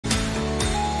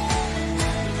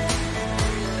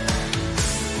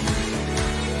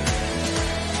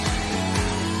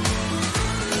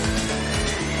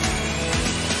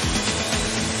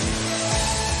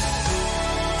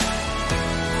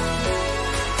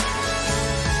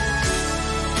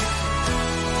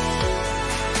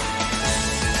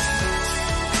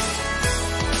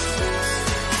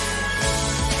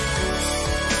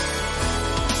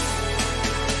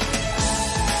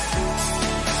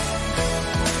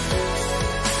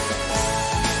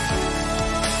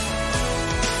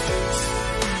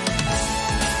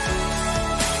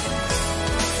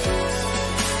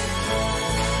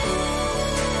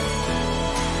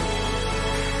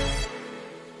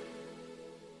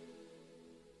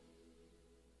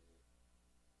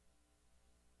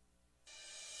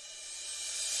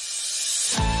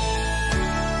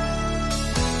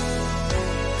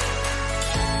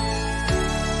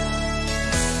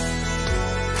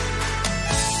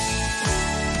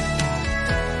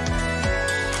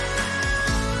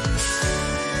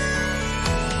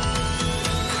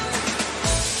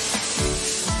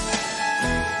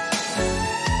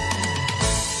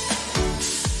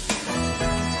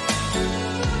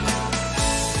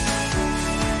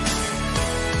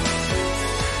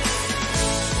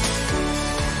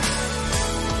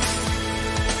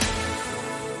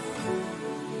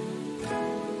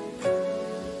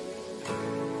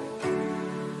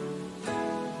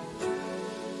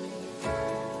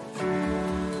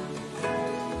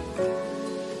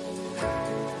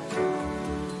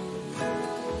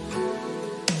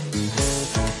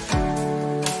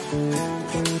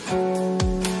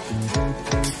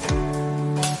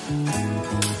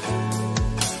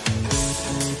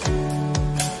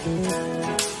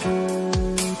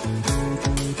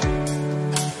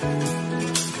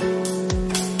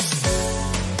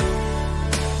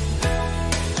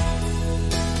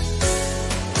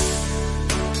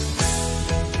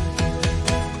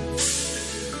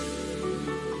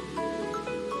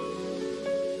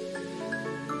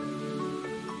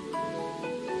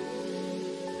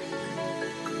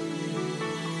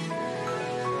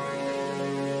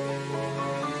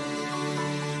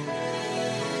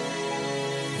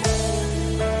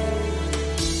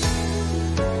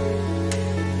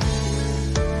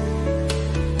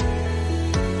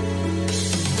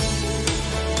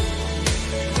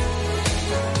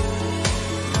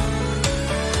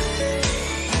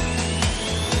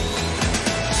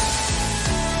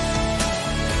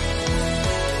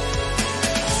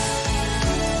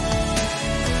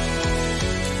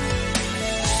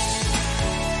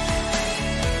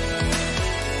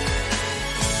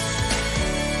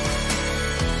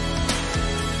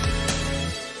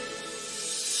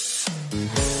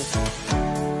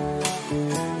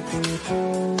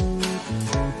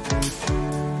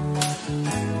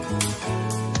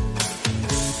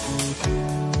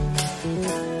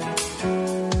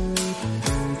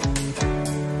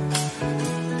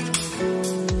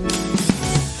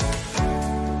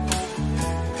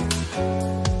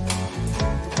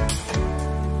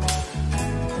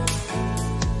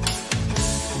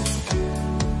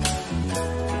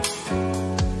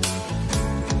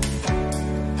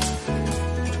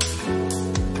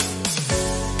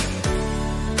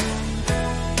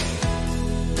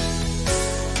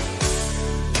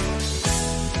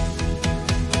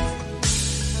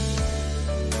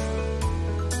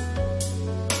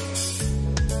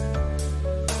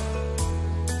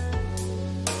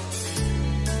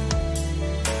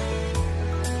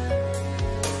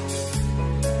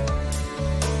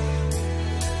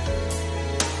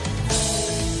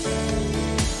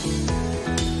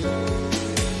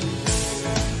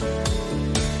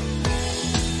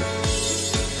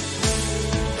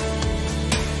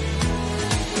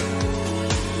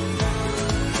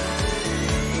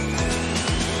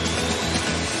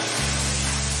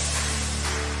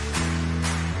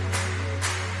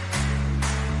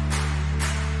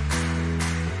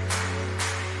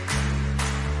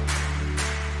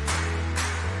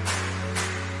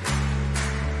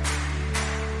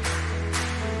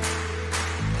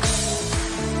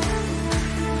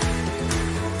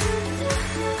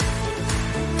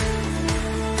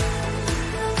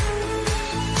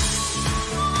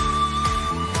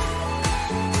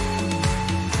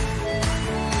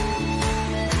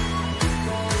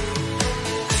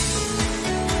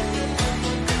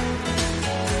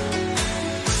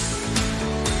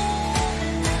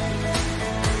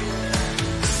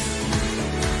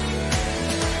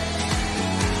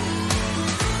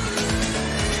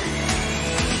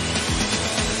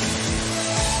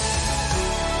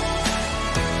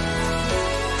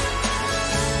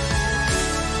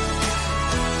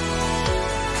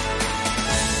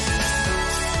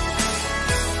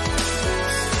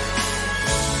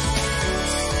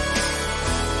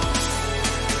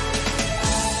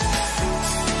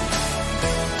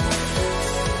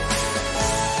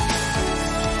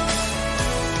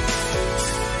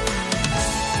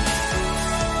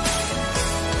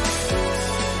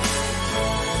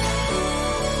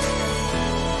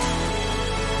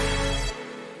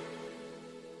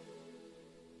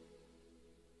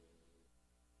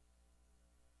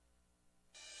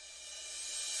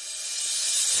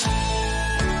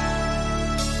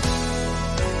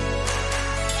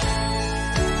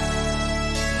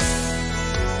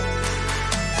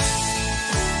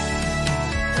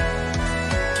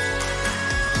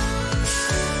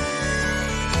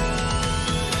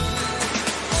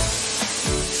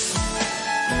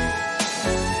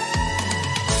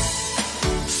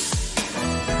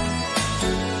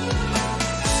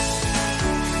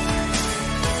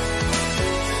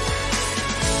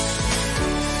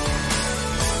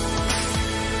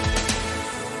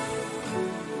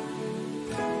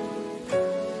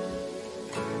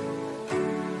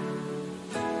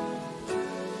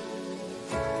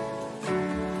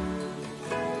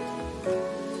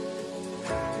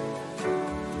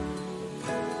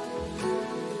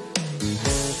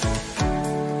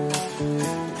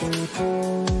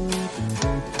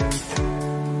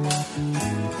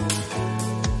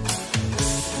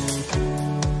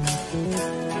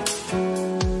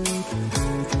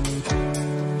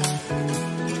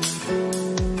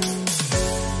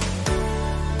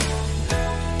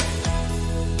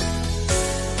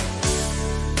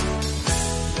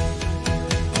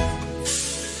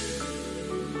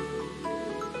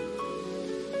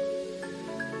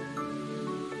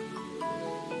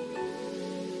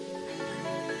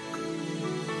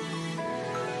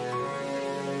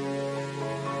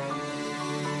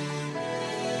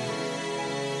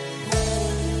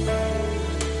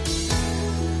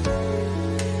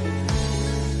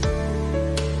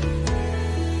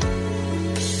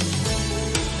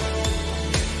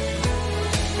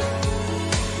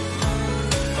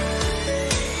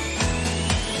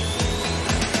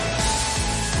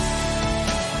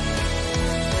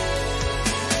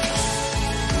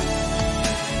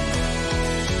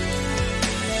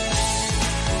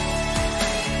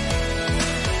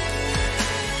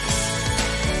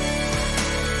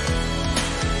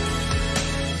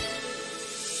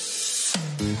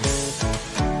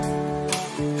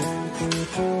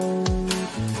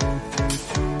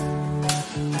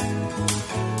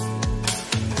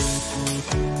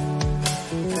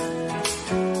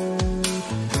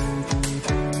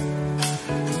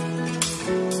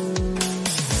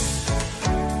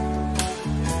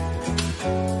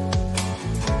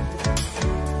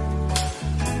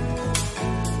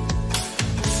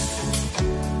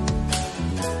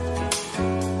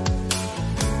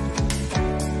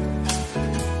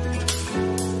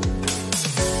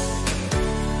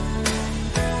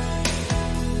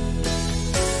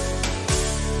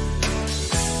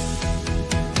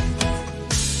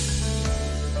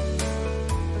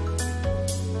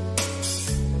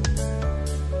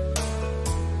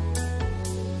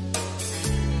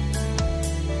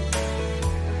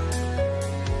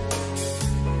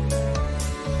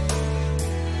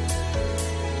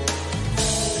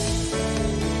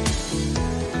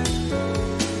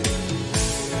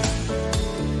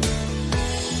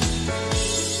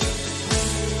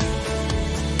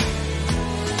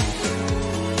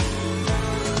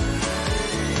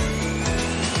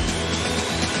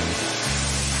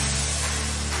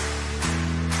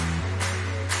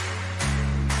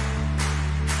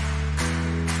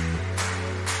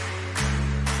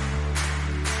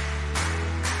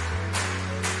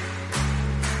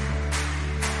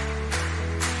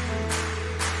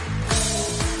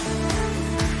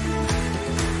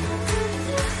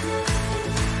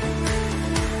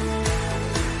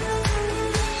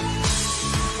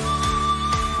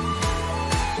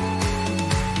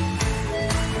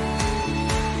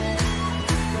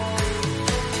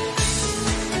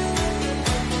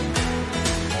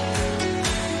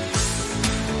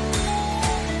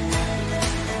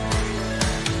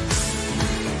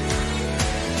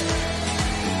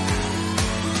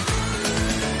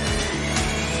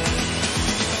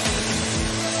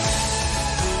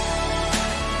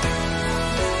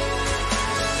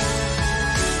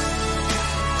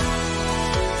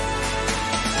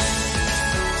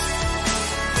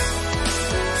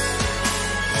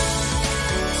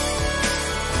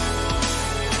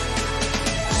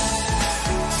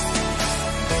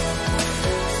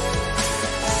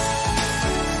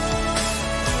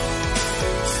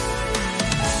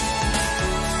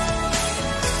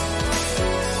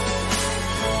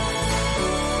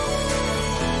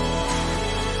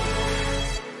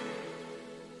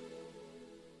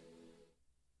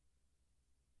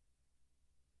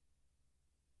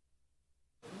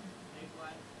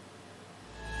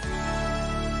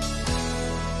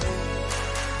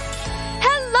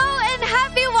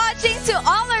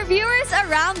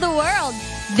around the world.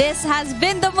 This has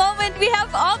been the moment we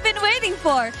have all been waiting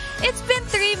for. It's been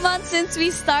 3 months since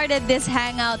we started this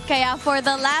hangout, kaya for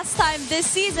the last time this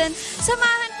season,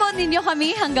 samahan po ninyo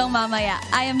kami hanggang mamaya.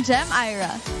 I am Jem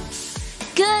Ira.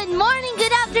 Good morning,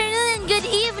 good afternoon, and good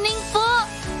evening po!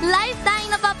 Live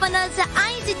tayong napapanood sa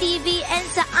ICTV and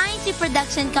sa IC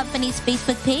Production Company's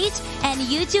Facebook page and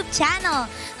YouTube channel.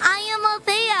 I am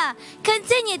Althea.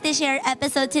 Continue to share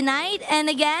episode tonight,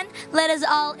 and again, let us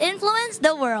all influence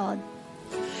the world.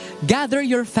 Gather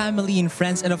your family and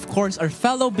friends and of course our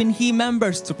fellow Binhi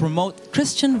members to promote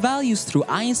Christian values through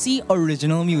INC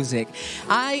original music.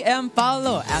 I am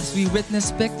Paolo. As we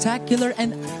witness spectacular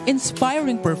and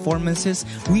inspiring performances,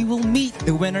 we will meet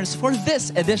the winners for this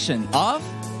edition of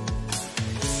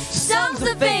Songs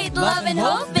of Faith, Love and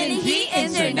Hope Binhi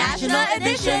International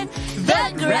Edition,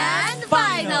 the Grand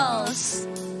Finals!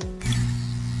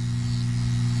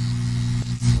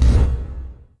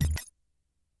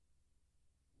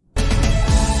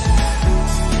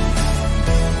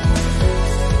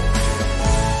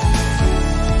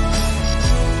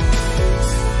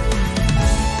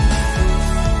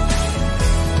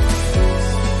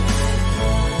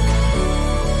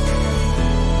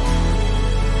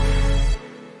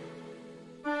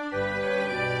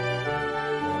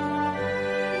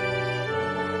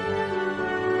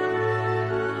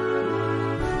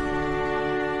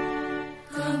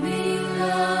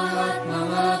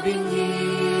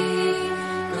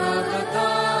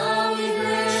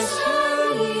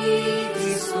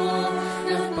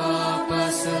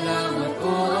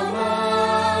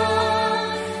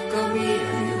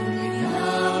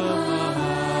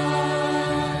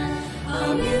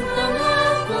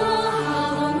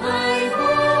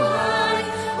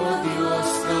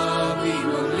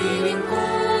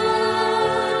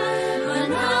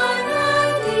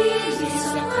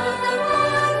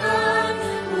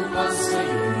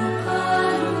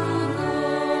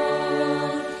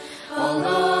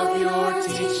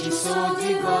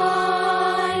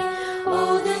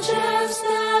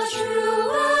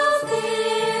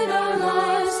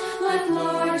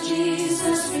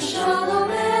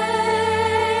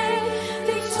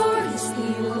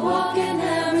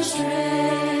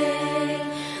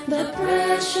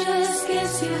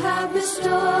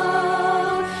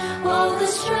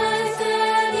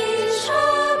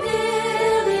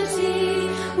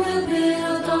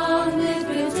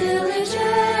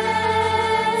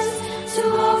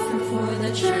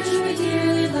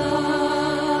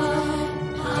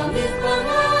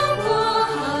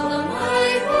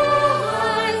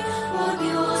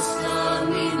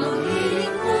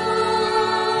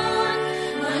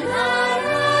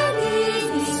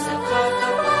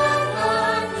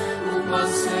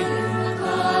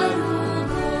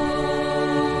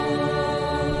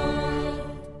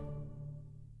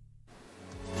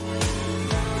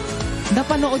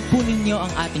 Napanood po ninyo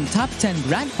ang ating top 10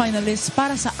 grand finalists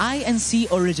para sa INC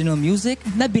original music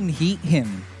na Binhi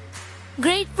Hymn.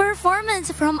 Great performance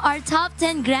from our top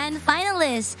 10 grand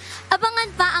finalists.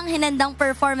 Abangan pa ang hinandang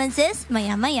performances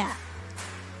maya-maya.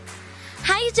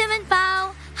 Hi, Jem and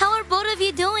Pao! How are both of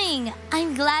you doing?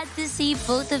 I'm glad to see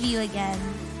both of you again.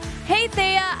 Hey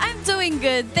Thea, I'm doing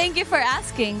good. Thank you for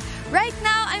asking. Right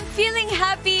now, I'm feeling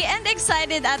happy and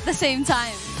excited at the same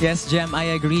time. Yes, Jem,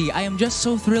 I agree. I am just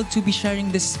so thrilled to be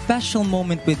sharing this special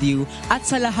moment with you at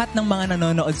sa lahat ng mga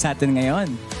nanonood sa atin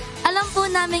ngayon. Alam po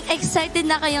naming excited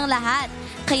na kayong lahat.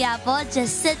 Kaya po,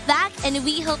 just sit back and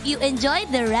we hope you enjoy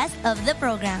the rest of the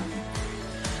program.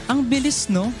 Ang bilis,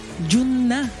 no? June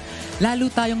na.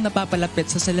 Lalo tayong napapalapit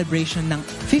sa celebration ng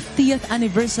 50th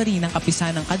anniversary ng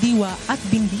Kapisanang Kadiwa at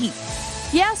Binhi.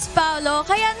 Yes, Paolo.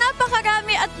 Kaya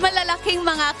napakarami at malalaking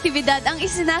mga aktibidad ang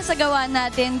isinasagawa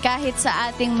natin kahit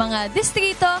sa ating mga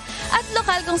distrito at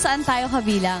lokal kung saan tayo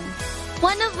kabilang.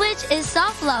 One of which is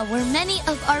SOFLAH, where many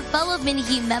of our fellow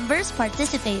Binhi members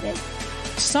participated.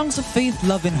 Songs of Faith,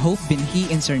 Love and Hope Binhi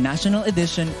International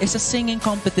Edition is a singing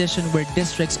competition where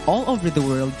districts all over the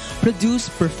world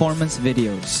produce performance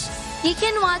videos. You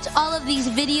can watch all of these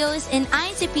videos in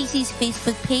ICPC's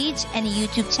Facebook page and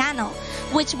YouTube channel,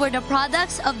 which were the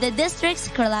products of the district's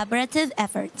collaborative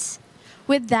efforts.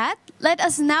 With that, let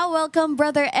us now welcome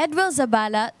Brother Edwil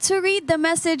Zabala to read the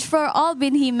message for all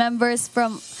Binhi members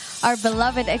from our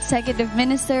beloved Executive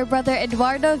Minister, Brother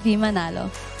Eduardo V. Manalo.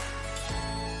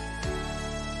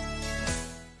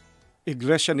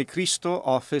 Iglesia ni Cristo,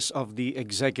 Office of the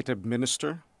Executive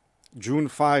Minister, June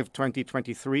 5,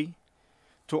 2023.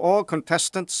 To all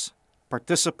contestants,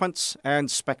 participants,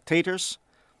 and spectators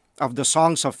of the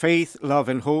Songs of Faith, Love,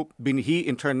 and Hope Binhi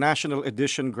International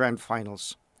Edition Grand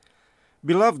Finals.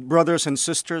 Beloved brothers and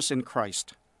sisters in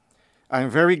Christ, I am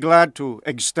very glad to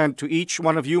extend to each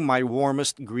one of you my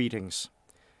warmest greetings.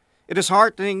 It is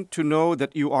heartening to know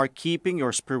that you are keeping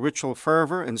your spiritual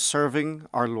fervor in serving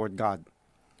our Lord God.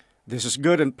 This is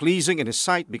good and pleasing in His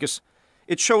sight because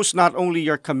it shows not only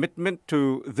your commitment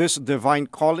to this divine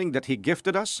calling that He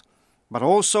gifted us, but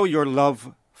also your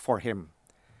love for Him.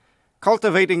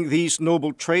 Cultivating these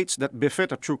noble traits that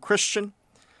befit a true Christian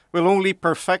will only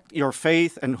perfect your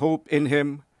faith and hope in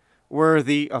Him,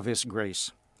 worthy of His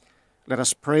grace. Let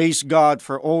us praise God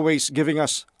for always giving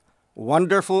us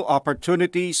wonderful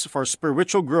opportunities for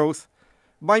spiritual growth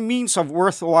by means of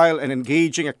worthwhile and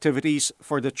engaging activities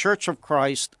for the Church of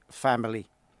Christ family.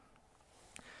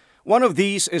 One of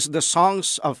these is the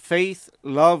Songs of Faith,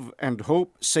 Love, and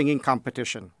Hope singing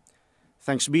competition.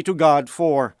 Thanks be to God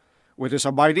for, with His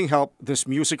abiding help, this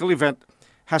musical event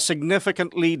has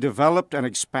significantly developed and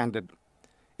expanded.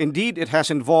 Indeed, it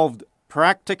has involved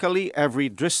practically every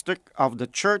district of the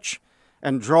church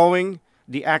and drawing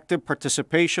the active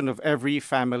participation of every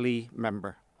family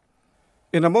member.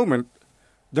 In a moment,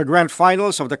 the grand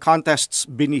finals of the contest's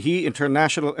Binhi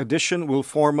International Edition will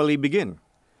formally begin.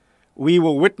 We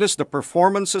will witness the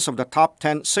performances of the top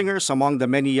 10 singers among the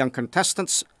many young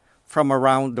contestants from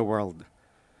around the world.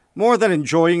 More than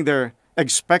enjoying their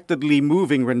expectedly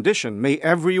moving rendition, may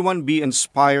everyone be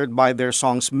inspired by their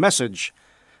song's message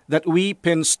that we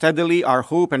pin steadily our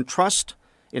hope and trust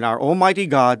in our Almighty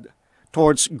God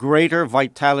towards greater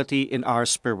vitality in our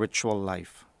spiritual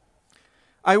life.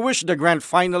 I wish the grand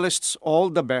finalists all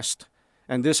the best,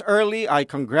 and this early I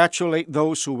congratulate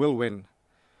those who will win.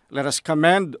 Let us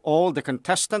commend all the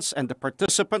contestants and the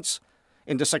participants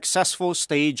in the successful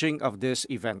staging of this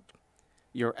event.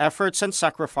 Your efforts and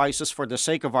sacrifices for the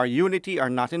sake of our unity are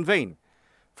not in vain,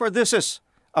 for this is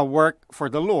a work for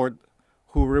the Lord,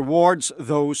 who rewards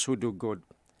those who do good.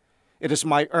 It is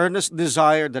my earnest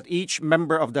desire that each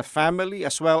member of the family,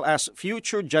 as well as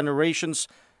future generations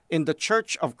in the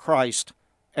Church of Christ,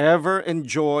 ever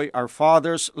enjoy our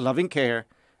Father's loving care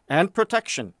and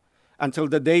protection until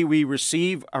the day we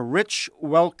receive a rich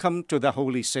welcome to the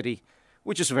holy city,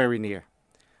 which is very near.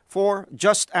 For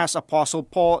just as Apostle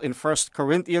Paul in 1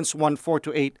 Corinthians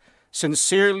 1:4-8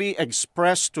 sincerely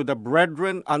expressed to the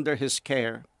brethren under his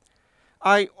care,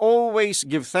 I always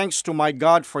give thanks to my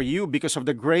God for you because of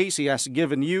the grace He has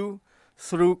given you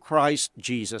through Christ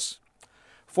Jesus.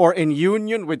 For in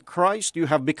union with Christ you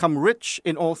have become rich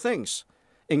in all things,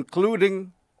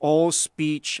 including all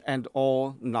speech and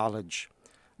all knowledge.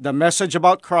 The message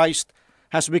about Christ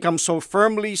has become so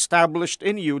firmly established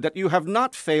in you that you have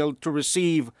not failed to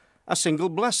receive a single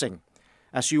blessing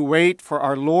as you wait for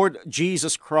our Lord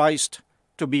Jesus Christ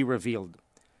to be revealed.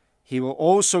 He will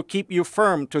also keep you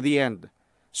firm to the end,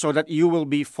 so that you will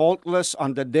be faultless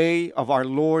on the day of our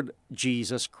Lord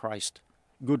Jesus Christ.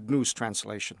 Good News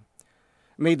Translation.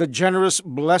 May the generous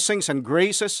blessings and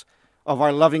graces of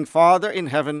our loving Father in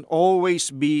heaven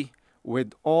always be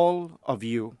with all of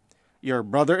you. Your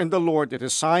brother in the Lord, it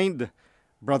is signed,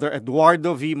 Brother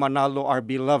Eduardo V. Manalo, our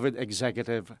beloved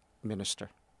Executive Minister.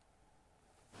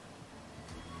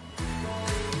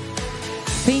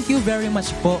 Thank you very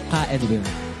much po, Ka Edwin.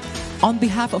 On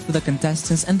behalf of the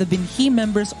contestants and the Binhi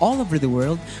members all over the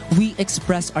world, we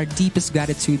express our deepest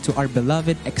gratitude to our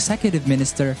beloved Executive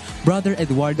Minister, Brother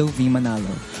Eduardo V. Manalo,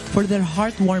 for their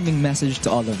heartwarming message to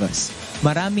all of us.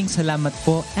 Maraming salamat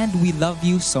po, and we love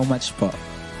you so much po.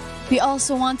 We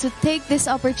also want to take this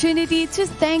opportunity to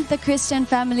thank the Christian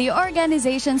Family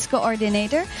Organizations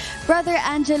Coordinator, Brother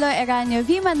Angelo Eranio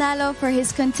V. Manalo, for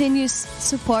his continuous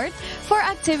support for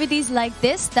activities like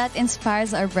this that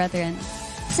inspires our brethren.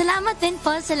 Salamat din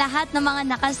po sa lahat ng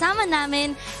mga nakasama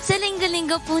namin sa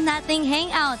linggo-linggo po nating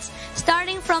hangouts,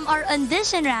 starting from our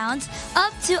audition rounds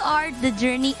up to our The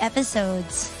Journey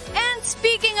episodes. And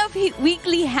speaking of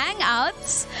weekly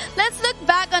hangouts, let's look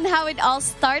back on how it all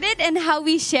started and how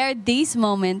we shared these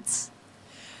moments.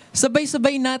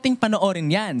 Sabay-sabay nating panoorin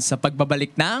yan sa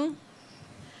pagbabalik ng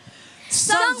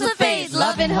Songs of Faith,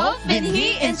 Love and Hope,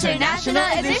 Binhi International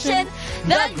Edition,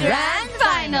 The Grand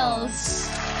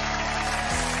Finals.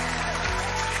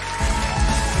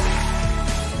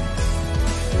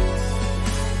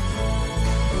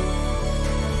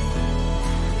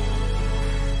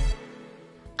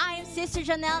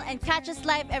 Sister Janelle, and catch us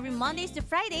live every Mondays to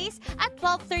Fridays at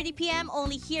 12:30 p.m.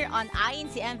 only here on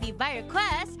INCMV by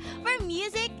request, where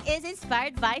music is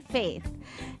inspired by faith.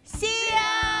 See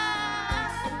ya!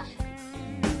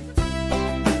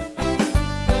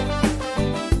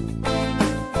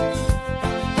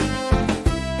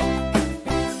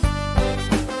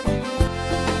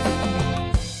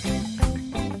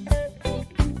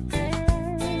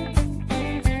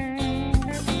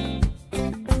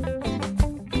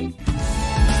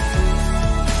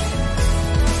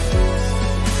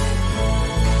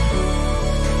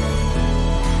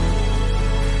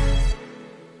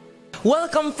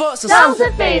 Welcome po sa Songs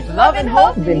of Faith, Love and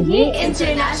Hope, Binhi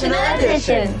International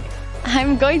Edition.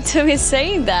 I'm going to miss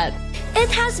saying that.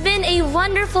 It has been a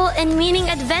wonderful and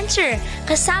meaning adventure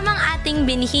kasamang ating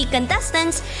Binhi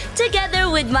contestants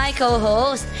together with my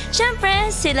co-host,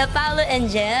 syempre sila Paolo and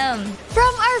Jem.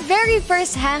 From our very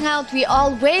first hangout, we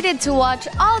all waited to watch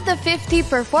all the 50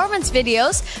 performance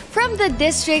videos from the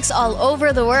districts all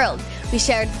over the world. We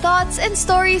shared thoughts and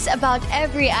stories about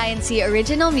every INC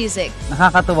original music.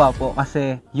 Nakakatuwa po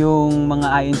kasi yung mga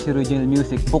INC original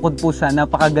music, bukod po sa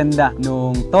napakaganda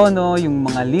nung tono, yung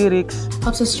mga lyrics.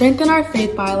 Helps us strengthen our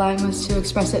faith by allowing us to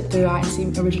express it through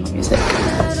INC original music.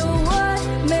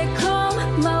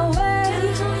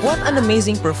 What an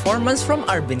amazing performance from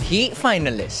our Binhi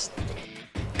finalists.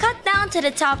 Cut down to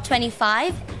the top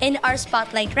 25 in our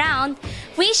spotlight round,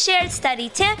 we shared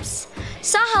study tips,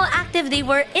 saw how active they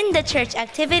were in the church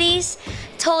activities,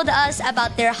 told us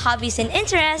about their hobbies and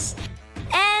interests,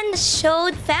 and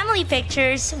showed family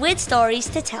pictures with stories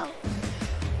to tell.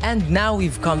 And now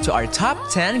we've come to our top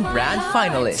 10 grand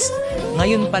finalists.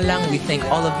 Ngayon pa lang, we thank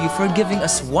all of you for giving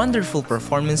us wonderful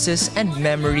performances and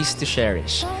memories to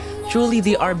cherish. Truly,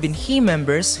 they are Binhi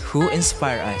members who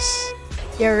inspire us.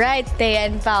 You're right, Thea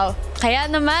and Pao. Kaya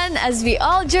naman, as we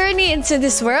all journey into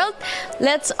this world,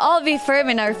 let's all be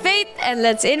firm in our faith and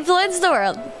let's influence the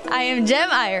world. I am Jem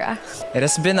Ira. It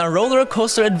has been a roller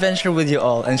coaster adventure with you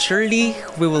all, and surely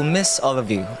we will miss all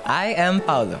of you. I am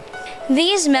Paolo.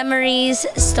 These memories,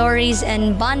 stories,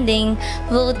 and bonding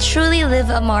will truly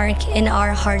leave a mark in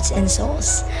our hearts and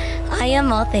souls. I am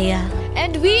Althea.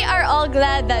 And we are all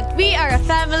glad that we are a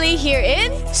family here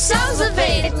in Songs of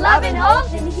Faith, Love and Hope,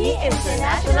 Binhi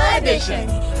International Edition.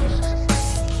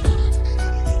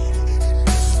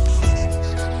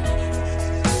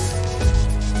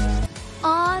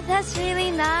 Oh, that's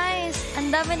really nice.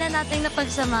 Ang dami na nating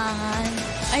napagsamahan.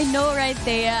 I know, right,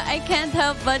 Thea? I can't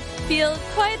help but feel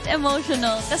quite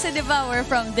emotional. Kasi diba, we're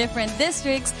from different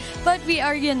districts, but we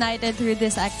are united through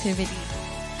this activity.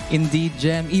 Indeed,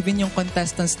 Jem, even yung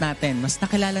contestants natin, mas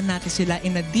nakilala natin sila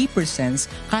in a deeper sense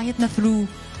kahit na through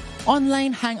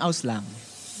online hangouts lang.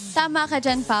 Tama ka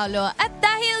dyan, Paolo. At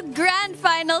dahil grand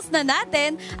finals na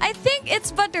natin, I think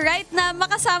it's but right na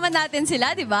makasama natin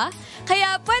sila, di ba?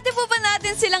 Kaya pwede po ba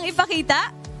natin silang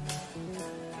ipakita?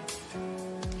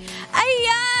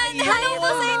 Ayan! Hello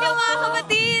po sa inyo, mga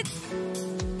kapatid!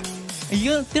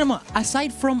 Ayun, tinan mo,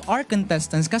 aside from our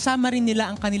contestants, kasama rin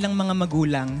nila ang kanilang mga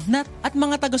magulang at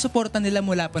mga taga-suporta nila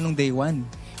mula pa nung day one.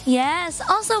 Yes,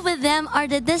 also with them are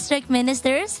the district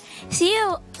ministers,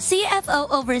 CFO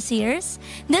overseers,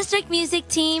 district music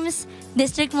teams,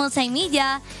 district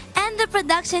multimedia, and the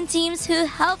production teams who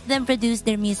help them produce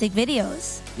their music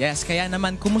videos. Yes, kaya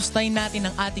naman kumustahin natin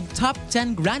ang ating top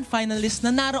 10 grand finalists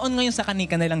na naroon ngayon sa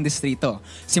kanilang distrito.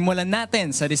 Simulan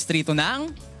natin sa distrito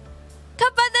ng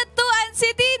Cabanatuan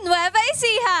City, Nueva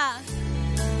Ecija.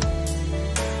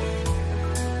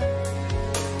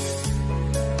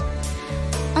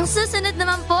 Ang susunod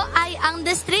naman po ay ang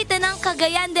distrito ng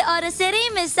Cagayan de Oro City,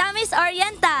 Misamis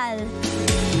Oriental.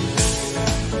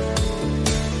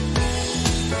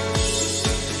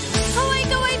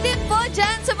 Kaway-kaway din po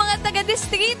dyan sa mga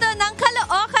taga-distrito ng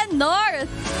Caloocan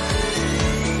North.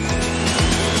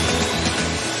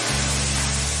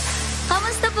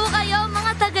 Kamusta po kayo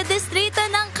mga taga-distrito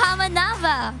ng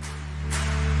Camanava?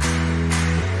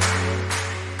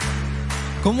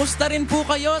 Kumusta rin po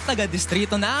kayo,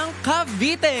 taga-distrito ng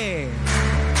Cavite?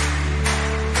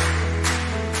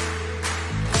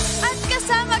 At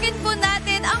kasama rin po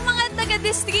natin ang mga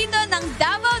taga-distrito ng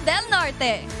Davao del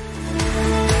Norte.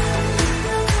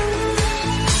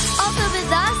 Also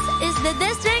with us is the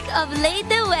District of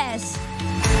Leyte West.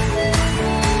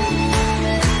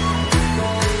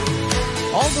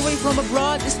 All the way from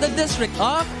abroad is the District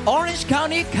of Orange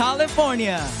County,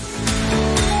 California.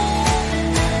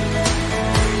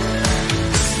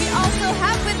 We also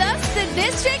have with us the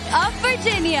District of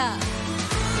Virginia.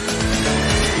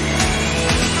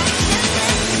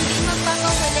 Hindi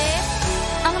magpapahuli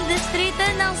ang distrito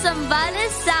ng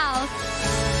Zambales South.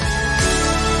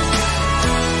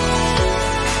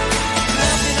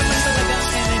 Grabe naman talaga ang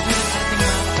energy ng ating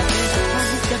mga kapatid.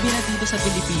 Kahit gabi na dito sa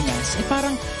Pilipinas,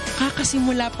 parang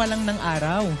kakasimula pa lang ng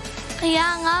araw.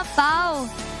 Kaya nga, Pao.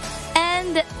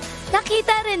 And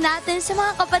nakita rin natin sa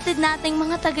mga kapatid nating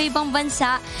mga taga-ibang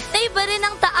bansa na iba rin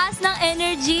ang taas ng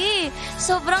energy.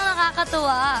 Sobrang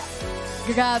nakakatuwa.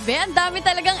 Grabe, ang dami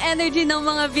talagang energy ng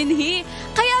mga binhi.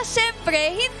 Kaya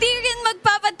syempre, hindi rin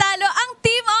magpapatalo ang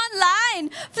Team Online.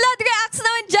 Flood reacts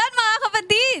naman dyan, mga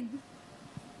kapatid.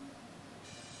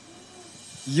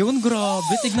 Yun,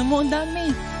 grabe. Tignan mo, ang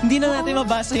dami. Hindi na natin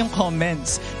mabasa yung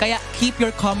comments. Kaya keep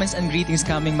your comments and greetings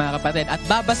coming, mga kapatid. At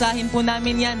babasahin po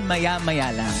namin yan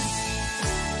maya-maya lang.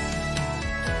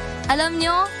 Alam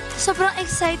nyo, sobrang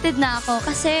excited na ako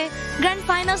kasi grand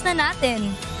finals na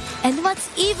natin. And what's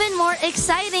even more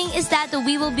exciting is that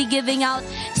we will be giving out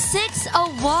 6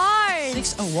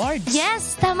 awards. 6 awards?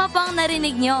 Yes, tama pang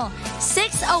narinig nyo.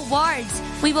 6 awards.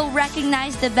 We will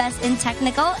recognize the best in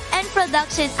technical and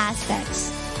production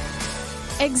aspects.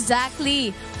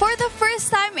 Exactly. For the first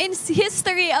time in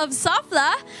history of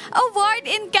SOFLAH, award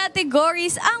in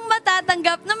categories ang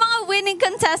matatanggap ng mga winning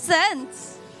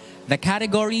contestants. The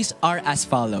categories are as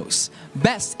follows.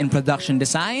 Best in production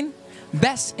design,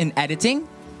 best in editing,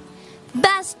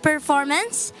 Best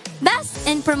performance, best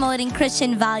in promoting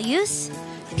Christian values,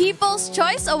 People's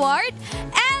Choice Award,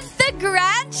 and the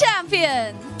Grand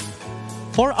Champion.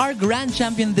 For our Grand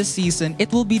Champion this season,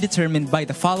 it will be determined by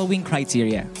the following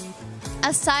criteria.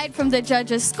 Aside from the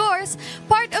judges' scores,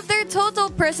 part of their total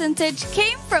percentage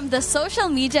came from the social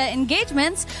media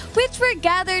engagements, which were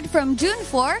gathered from June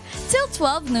 4 till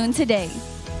 12 noon today.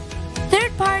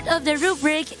 Third part of the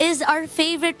rubric is our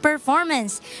favorite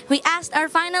performance. We asked our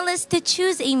finalists to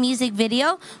choose a music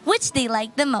video which they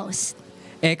liked the most.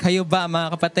 Kayo ba,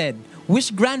 mga kapatid?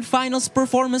 Which Grand Finals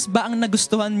performance ba ang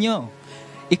nagustuhan nyo?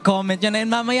 I-comment nyo na yun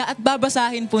mamaya at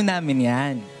babasahin po namin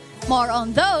yan. More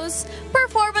on those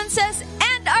performances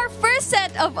and our first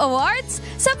set of awards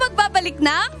sa pagbabalik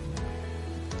ng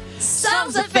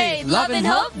Songs of Faith, Love and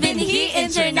Hope, Binhi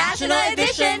International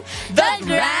Edition, the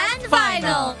Grand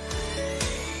Final.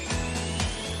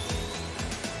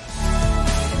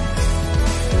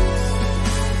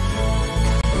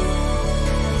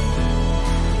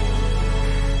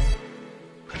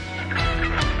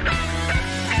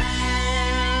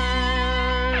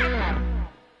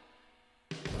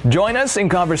 Join us in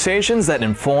conversations that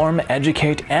inform,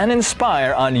 educate, and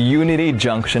inspire on Unity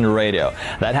Junction Radio.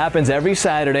 That happens every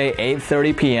Saturday,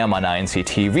 8:30 p.m. on INC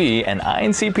TV and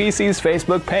INCPC's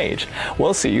Facebook page.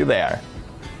 We'll see you there.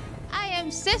 I am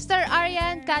Sister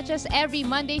Ariane. Catch us every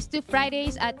Mondays to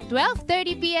Fridays at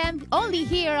 12:30 p.m. only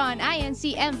here on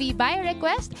INC MV by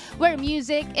request, where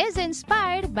music is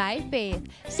inspired by faith.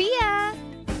 See ya!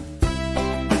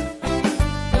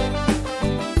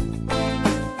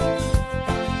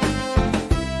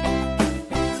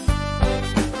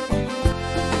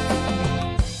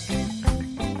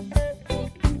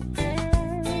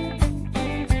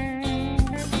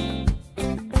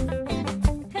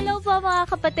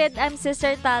 Mga kapatid, I'm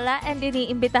Sister Tala and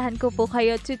iniimbitahan ko po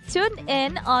kayo to tune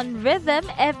in on Rhythm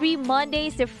every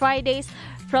Mondays to Fridays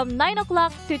from 9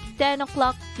 o'clock to 10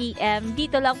 o'clock p.m.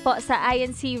 Dito lang po sa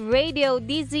INC Radio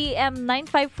DZM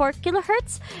 954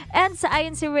 kHz and sa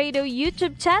INC Radio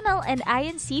YouTube channel and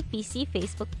INC PC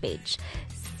Facebook page.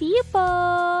 See you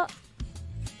po!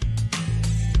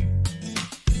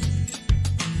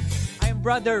 I'm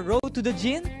Brother Road to the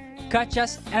Gin. Catch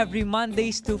us every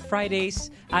Mondays to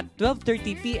Fridays at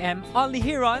 12:30 p.m. only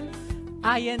here on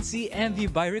INC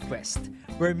MV by request,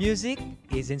 where music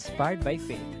is inspired by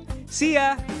faith. See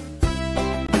ya!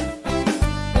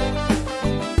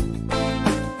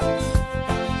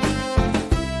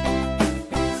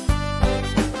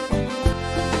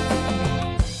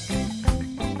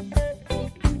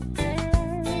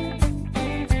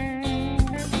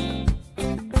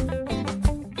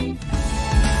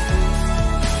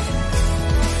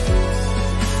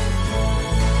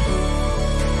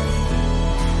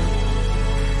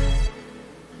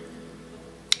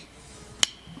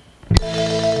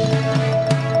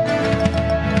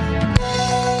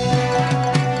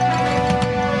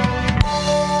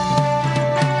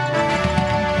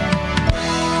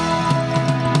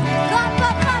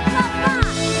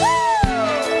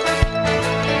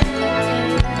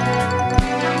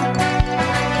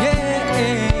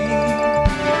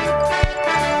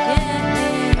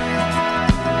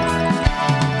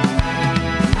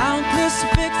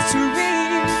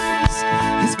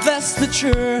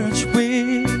 Church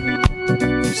we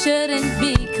shouldn't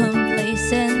be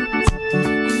complacent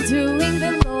in doing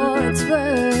the Lord's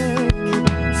work,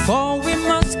 for we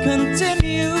must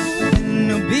continue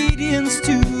in obedience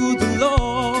to the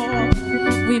Lord.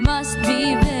 We must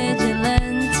be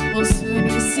vigilant, we'll soon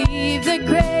receive the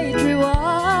great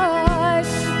reward.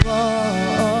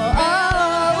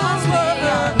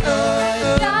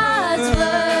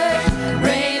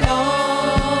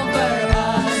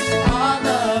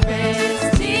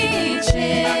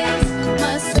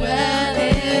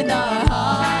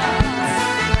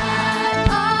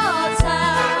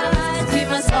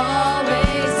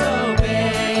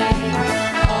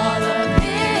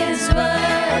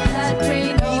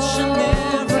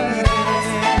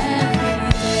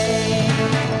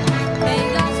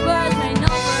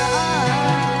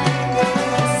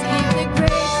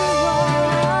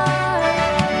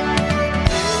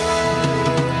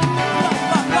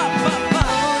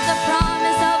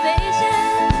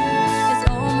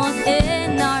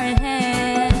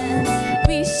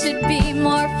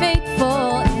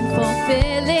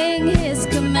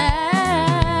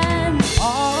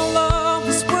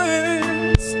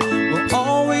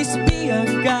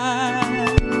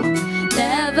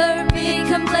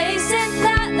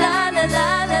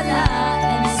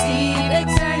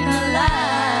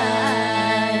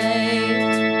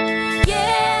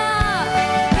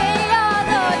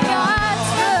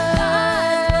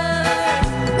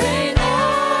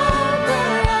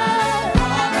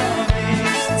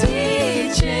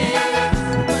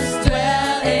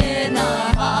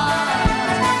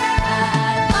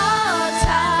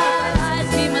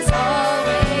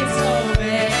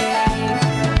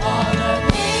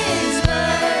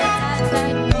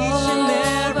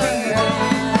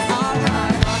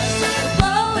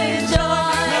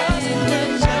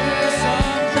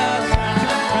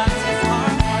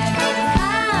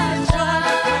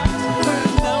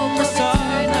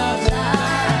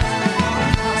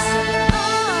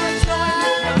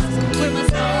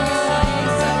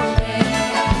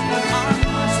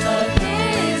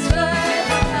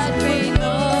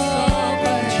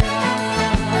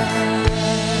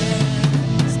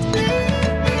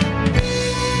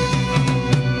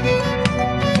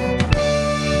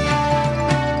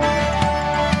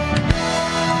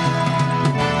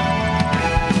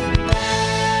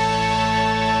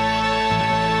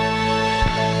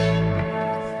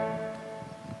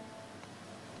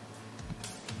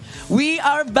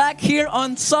 here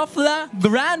on SOFLAH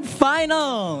Grand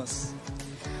Finals.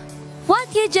 What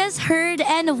you just heard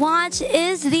and watched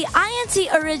is the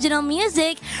INC original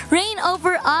music, Rain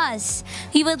Over Us.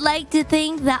 We would like to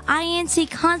thank the INC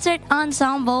Concert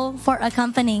Ensemble for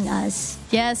accompanying us.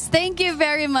 Yes, thank you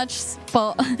very much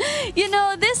po. You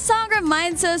know, this song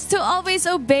reminds us to always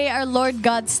obey our Lord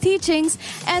God's teachings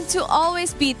and to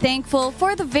always be thankful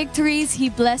for the victories He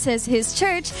blesses His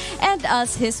church and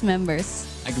us, His members.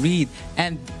 Agreed.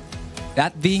 And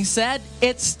that being said,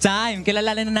 it's time.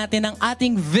 Kilalanin na natin ang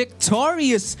ating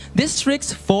victorious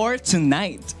districts for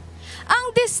tonight.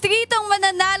 Ang distritong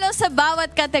mananalo sa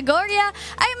bawat kategorya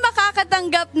ay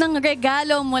makakatanggap ng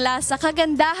regalo mula sa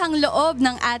kagandahang loob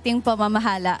ng ating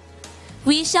pamamahala.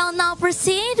 We shall now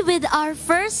proceed with our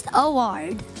first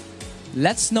award.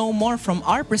 Let's know more from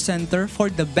our presenter for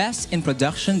the Best in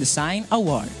Production Design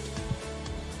Award.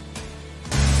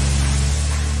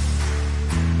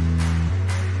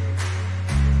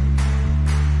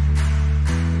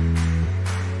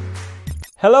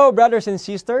 Hello, brothers and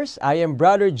sisters. I am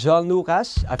Brother John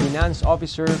Lucas, a finance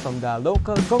officer from the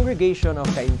local congregation of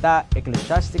Cainta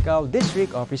Ecclesiastical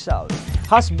District of Rizal,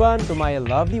 husband to my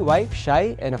lovely wife,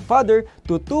 Shai, and a father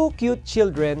to two cute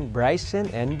children,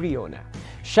 Bryson and Briona.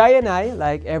 Shai and I,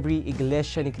 like every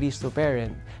Iglesia ni Cristo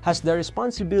parent, has the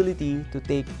responsibility to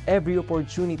take every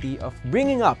opportunity of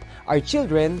bringing up our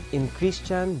children in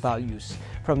Christian values,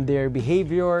 from their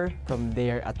behavior, from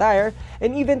their attire,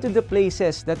 and even to the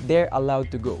places that they're allowed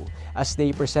to go, as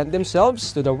they present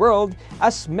themselves to the world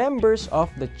as members of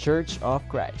the Church of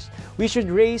Christ. We should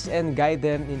raise and guide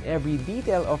them in every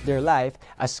detail of their life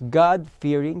as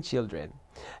God-fearing children.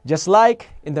 Just like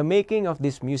in the making of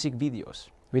these music videos,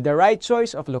 with the right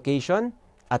choice of location,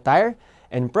 attire,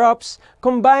 and props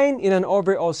combined in an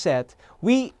overall set,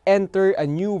 we enter a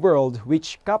new world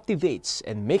which captivates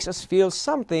and makes us feel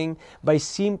something by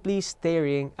simply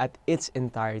staring at its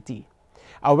entirety.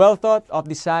 A well-thought-of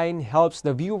design helps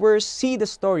the viewers see the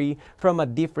story from a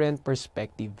different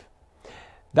perspective.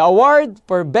 The award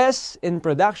for Best in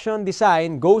Production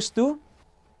Design goes to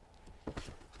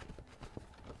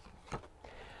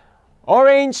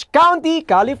Orange County,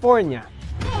 California.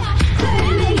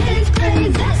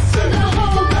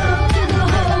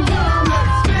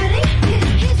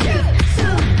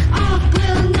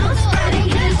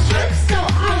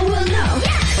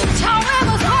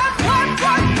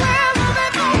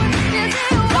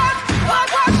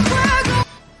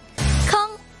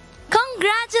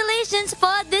 Congratulations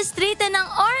po, Distrito ng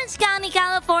Orange County,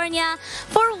 California,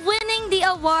 for winning the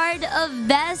award of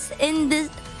Best in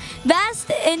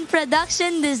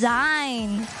Production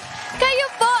Design. Kayo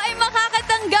po ay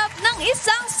makakatanggap ng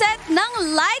isang set ng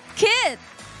light kit.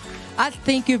 At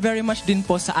thank you very much din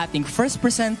po sa ating first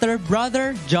presenter,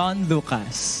 Brother John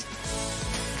Lucas.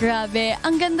 Grabe,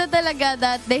 ang ganda talaga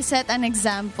that they set an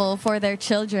example for their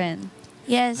children.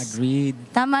 Yes. Agreed.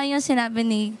 Tama yung sinabi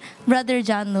ni Brother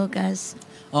John Lucas.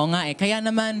 Oo nga kaya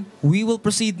naman, we will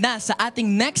proceed na sa ating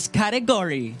next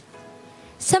category.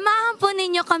 Samahan po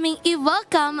ninyo kaming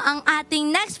i-welcome ang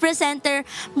ating next presenter,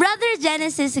 Brother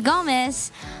Genesis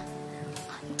Gomez,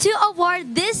 to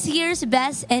award this year's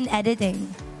Best in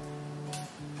Editing.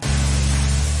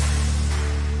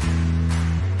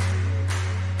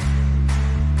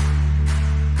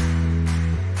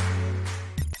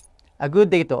 A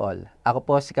good day to all. Ako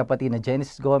po si kapatid na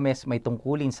Genesis Gomez, may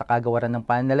tungkulin sa kagawaran ng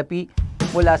pananalapi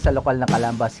mula sa lokal na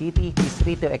Calamba City,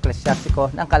 Distrito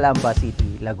Ecclesiastico ng Calamba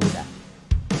City, Laguna.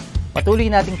 Patuloy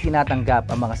nating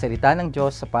tinatanggap ang mga salita ng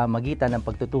Diyos sa pamamagitan ng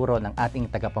pagtuturo ng ating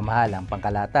tagapamahalang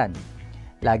pangkalahatan.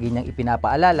 Lagi niyang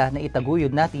ipinapaalala na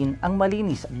itaguyod natin ang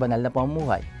malinis at banal na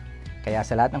pamumuhay. Kaya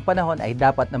sa lahat ng panahon ay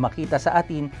dapat na makita sa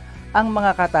atin ang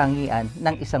mga katangian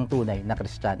ng isang tunay na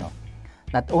Kristiyano.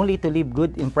 Not only to leave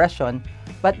good impression,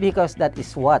 but because that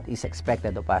is what is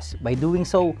expected of us. By doing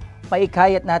so,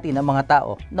 maikayat natin ang mga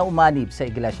tao na umanib sa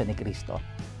Iglesia ni Cristo.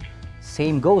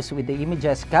 Same goes with the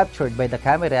images captured by the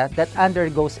camera that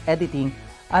undergoes editing,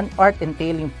 an art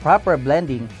entailing proper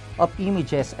blending of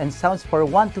images and sounds for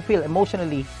one to feel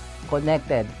emotionally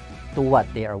connected to what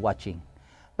they are watching.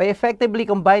 By effectively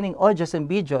combining audios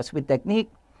and videos with technique,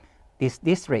 this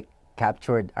district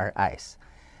captured our eyes.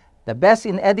 The Best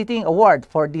in Editing Award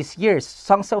for this year's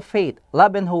Songs of Faith,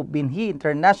 Love and Hope Binhi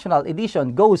International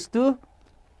Edition goes to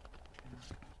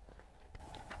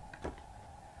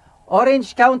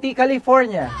Orange County,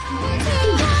 California.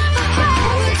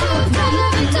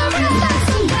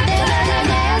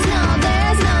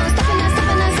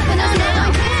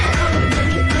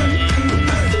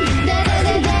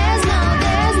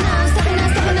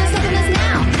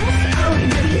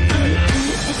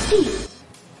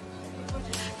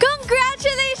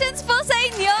 Congratulations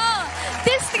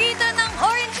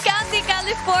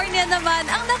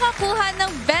makakakuha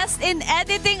ng Best in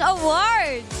Editing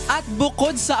Award. At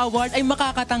bukod sa award ay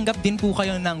makakatanggap din po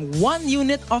kayo ng 1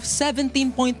 unit of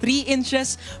 17.3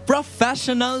 inches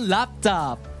professional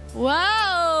laptop.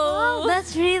 Wow!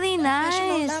 That's really nice.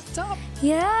 Professional laptop.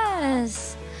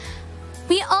 Yes.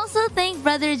 We also thank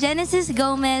Brother Genesis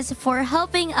Gomez for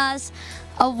helping us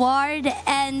award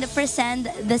and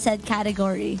present the said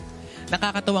category.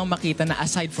 Nakakatuwang makita na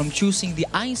aside from choosing the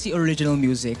INC original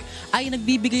music, ay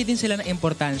nagbibigay din sila ng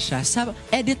importansya sa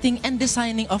editing and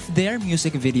designing of their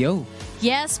music video.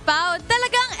 Yes, Pao.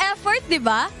 Talagang effort, di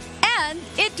ba? And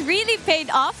it really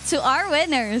paid off to our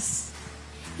winners.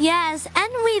 Yes,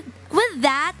 and with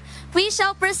that, we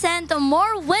shall present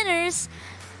more winners.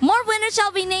 More winners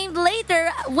shall be named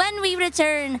later when we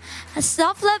return.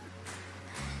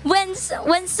 When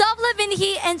SOFLAH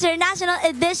Binhi International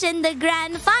Edition, the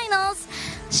Grand Finals,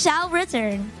 shall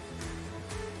return.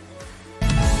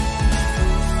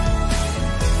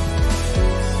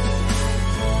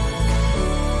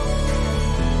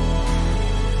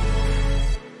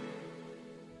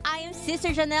 I am Sister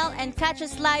Janelle and catch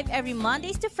us live every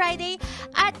Mondays to Friday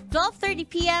at 12:30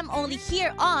 p.m. only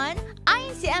here on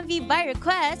INCMV by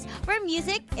Request, where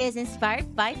music is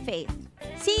inspired by faith.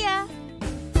 See ya!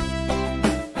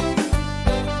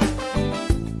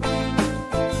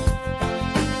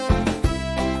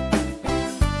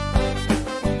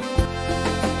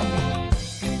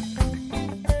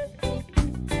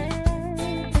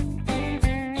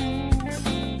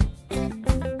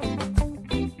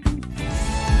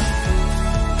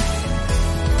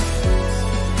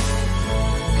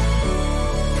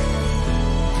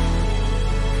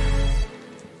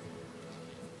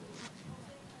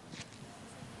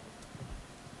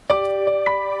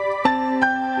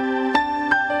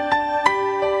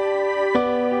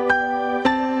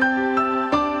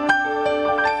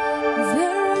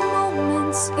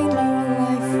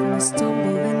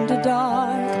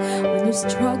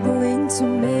 Struggling to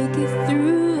make it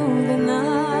through the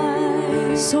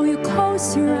night, so you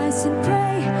close your eyes and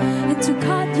pray, and to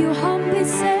God you humbly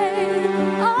say,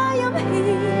 I am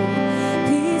here,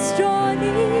 please draw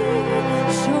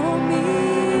near, show me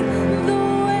the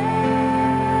way.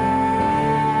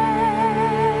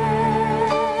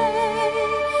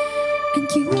 And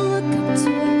you look up to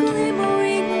a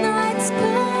glimmering night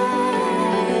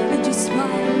sky, and you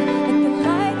smile at the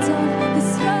light of the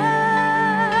sky.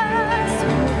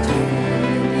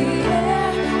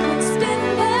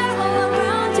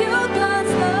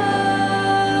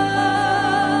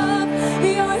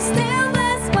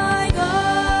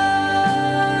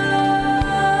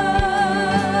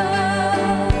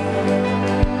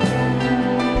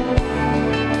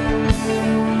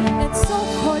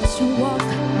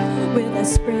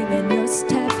 Spring in your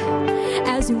step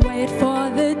as you wait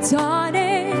for the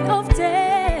dawning of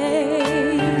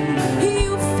day.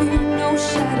 You fear no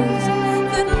shadows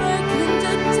that lurk in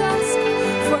the dusk,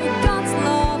 for God's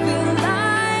love will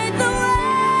light the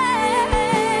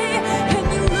way. And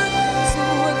you look to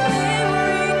a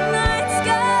glimmering night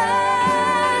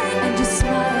sky, and you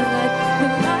smile at the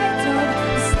light of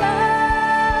the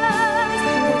stars.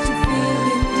 What you feel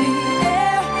in the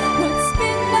air, what's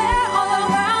been there all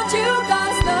around you.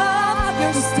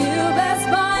 You're still blessed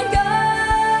by God.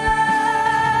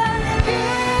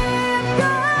 If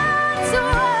God's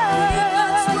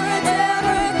word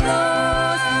ever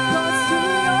flows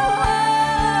through your heart,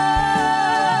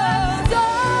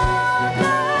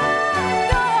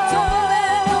 don't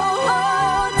let go,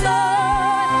 hold on,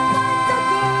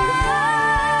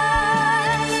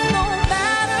 no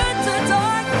matter the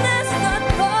darkness that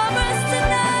covers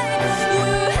tonight,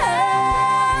 you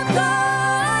have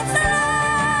God's light.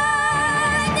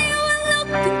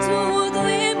 Into a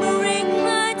glimmering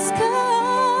night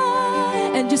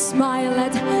sky, and you smile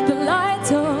at the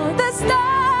light of the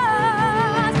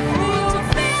stars. You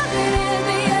feel it in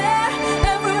the air,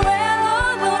 everywhere,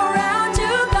 all around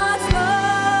you, God's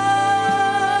love.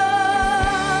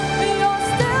 You're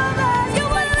still there. You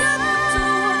wake up to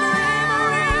a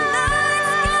glimmering night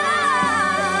sky.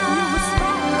 You will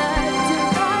smile at the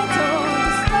light of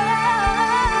the stars.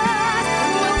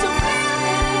 What you feel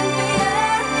it in the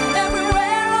air,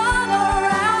 everywhere, all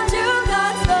around you,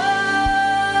 God's love.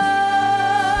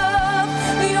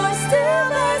 You're still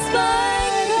blessed by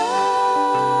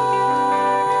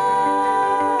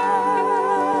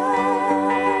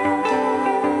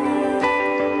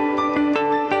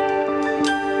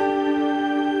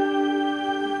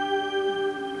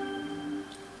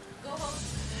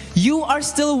You are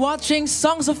still watching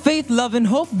Songs of Faith, Love and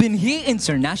Hope Binhi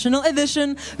International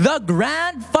Edition, the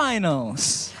Grand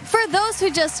Finals. For those who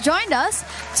just joined us,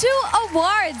 2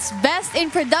 awards, Best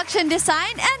in Production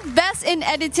Design and Best in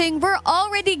Editing, were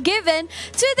already given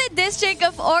to the District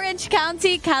of Orange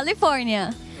County,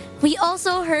 California. We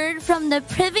also heard from the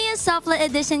previous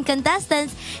SOFLAH edition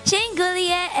contestants, Shane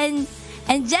Gullier and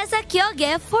Jessa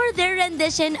Kyoge, for their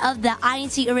rendition of the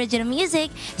INC original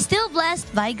music, Still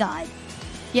Blessed by God.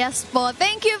 Yes po.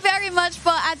 Thank you very much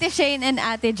po, Ate Shane and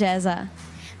Ate Jessa.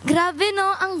 Grabe no,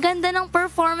 ang ganda ng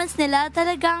performance nila.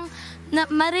 Talagang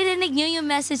maririnig nyo yung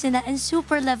message nila and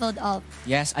super leveled up.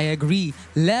 Yes, I agree.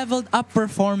 Leveled up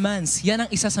performance. Yan ang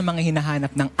isa sa mga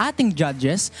hinahanap ng ating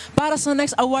judges para sa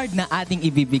next award na ating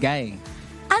ibibigay.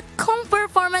 At kung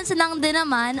performance lang din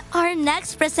naman, our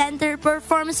next presenter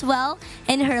performs well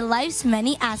in her life's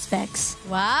many aspects.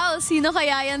 Wow! Sino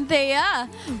kaya yan,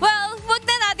 Thea? Well, wag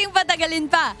na nating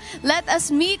patagalin pa. Let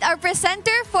us meet our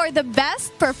presenter for the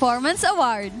Best Performance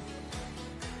Award.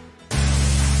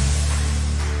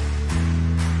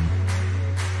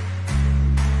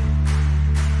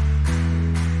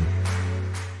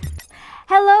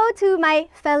 Hello to my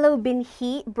fellow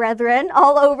Binhi brethren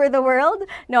all over the world.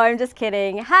 No, I'm just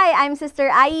kidding. Hi, I'm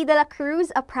Sister Ai de la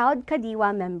Cruz, a proud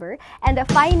Kadiwa member and a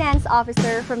finance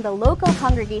officer from the local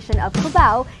congregation of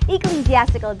Cubao,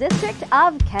 Ecclesiastical District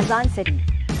of Quezon City.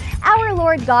 Our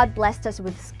Lord God blessed us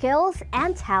with skills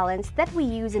and talents that we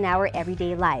use in our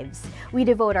everyday lives. We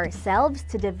devote ourselves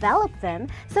to develop them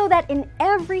so that in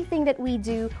everything that we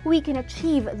do, we can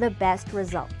achieve the best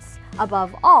results.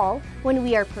 Above all, when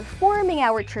we are performing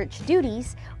our church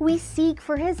duties, we seek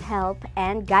for His help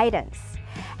and guidance.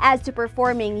 As to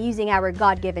performing using our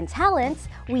God-given talents,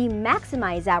 we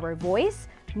maximize our voice,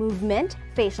 movement,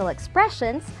 facial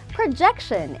expressions,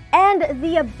 projection, and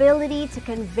the ability to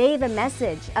convey the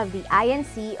message of the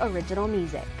INC original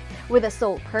music, with the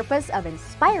sole purpose of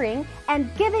inspiring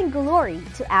and giving glory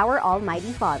to our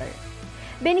Almighty Father.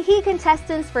 Binhi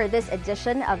contestants for this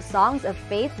edition of Songs of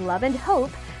Faith, Love, and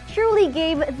Hope truly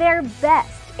gave their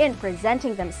best in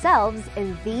presenting themselves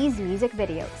in these music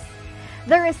videos.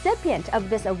 The recipient of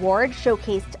this award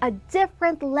showcased a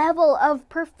different level of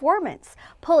performance,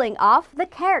 pulling off the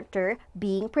character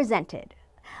being presented.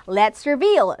 Let's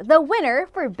reveal the winner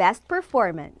for Best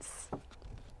Performance.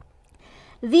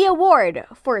 The award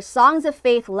for Songs of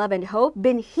Faith, Love, and Hope,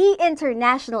 Binhi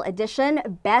International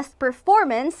Edition Best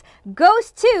Performance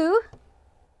goes to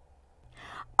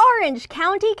Orange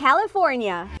County,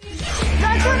 California.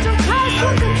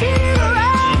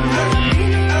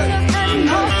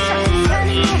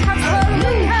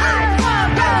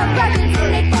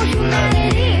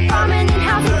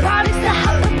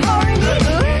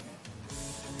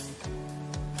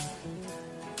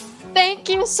 Thank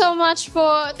you so much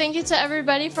thank you to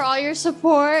everybody for all your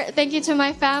support. Thank you to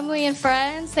my family and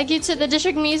friends. Thank you to the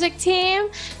district music team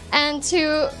and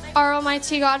to our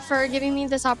Almighty God for giving me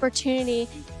this opportunity.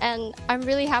 And I'm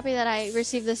really happy that I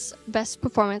received this Best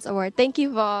Performance Award. Thank you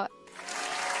po.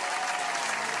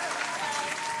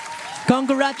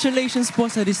 Congratulations po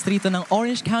sa distrito ng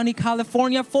Orange County,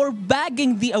 California for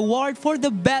bagging the award for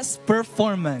the Best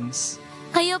Performance.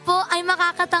 Kayo po ay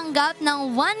makakatanggap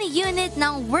ng 1 unit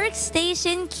ng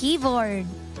workstation keyboard.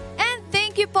 And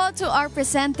thank you po to our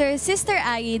presenter, Sister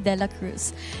Ai de la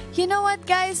Cruz. You know what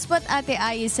guys, what Ate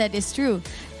Ai said is true.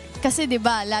 Kasi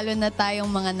diba, lalo na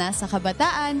tayong mga nasa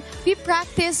kabataan, we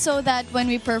practice so that when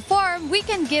we perform, we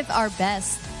can give our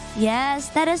best.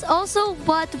 Yes, that is also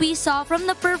what we saw from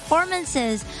the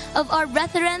performances of our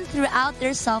brethren throughout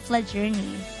their SOFLAH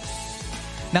journey.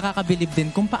 Nakakabilib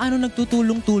din kung paano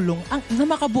nagtutulong-tulong na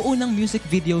makabuo ng music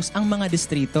videos ang mga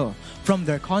distrito. From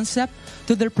their concept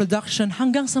to their production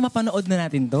hanggang sa mapanood na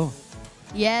natin to.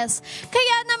 Yes.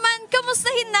 Kaya naman,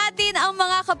 kamustahin natin ang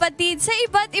mga kapatid sa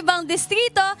iba't ibang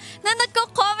distrito na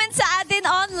nagko-comment sa atin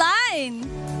online.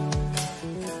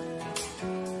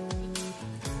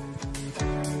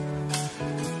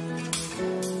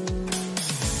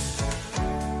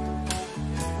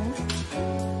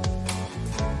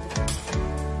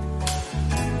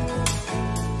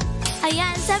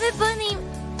 Ayan, sabi po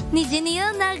ni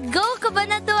Janelle na go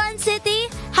Cabanatuan City.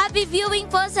 Happy viewing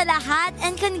po sa lahat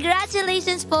and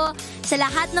congratulations po sa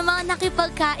lahat ng mga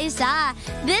nakipagkaisa.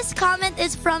 This comment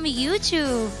is from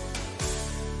YouTube.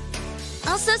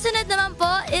 Ang susunod naman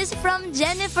po is from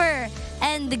Jennifer.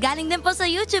 And galing din po sa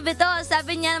YouTube ito.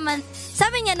 Sabi niya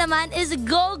naman is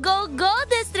go, go, go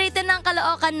distrito ng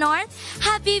Caloocan North.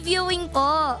 Happy viewing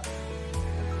po.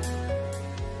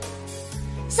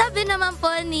 Sabi naman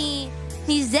po ni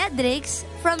Zedrix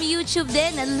from YouTube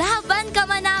din, Laban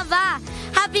Kamanava.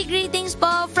 Happy greetings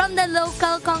po from the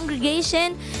local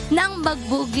congregation ng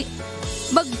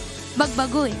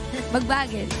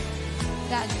Bagbagin.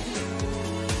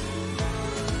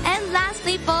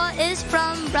 po is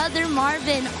from Brother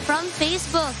Marvin from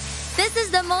Facebook. This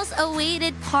is the most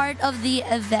awaited part of the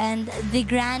event, the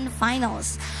Grand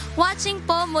Finals. Watching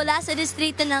po mula sa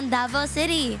distrito ng Davao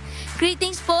City.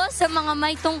 Greetings po sa mga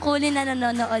may tungkulin na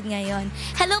nanonood ngayon.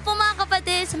 Hello po mga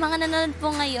kapatid sa mga nanonood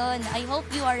po ngayon. I hope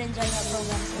you are enjoying our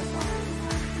program so far.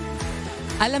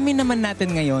 Alamin naman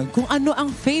natin ngayon kung ano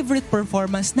ang favorite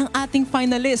performance ng ating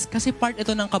finalist kasi part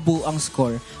ito ng kabuuang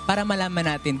score para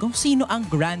malaman natin kung sino ang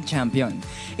grand champion.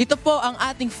 Ito po ang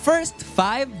ating first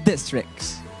 5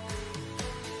 districts.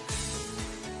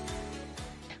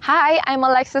 Hi, I'm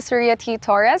Alexis Ria T.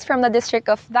 Torres from the district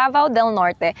of Davao del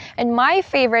Norte, and my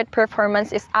favorite performance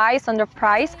is Eyes on the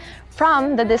Prize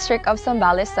from the district of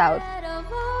Zambales South.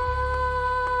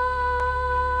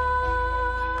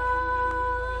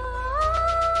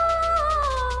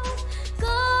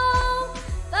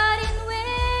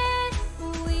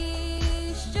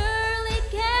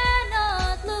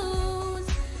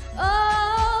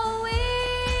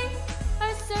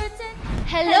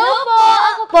 Hello po!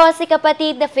 Ako po si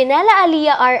kapatid na Finela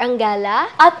Alia R.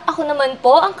 Angala. At ako naman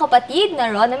po ang kapatid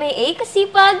na Rona May A.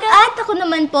 Kasipag. At ako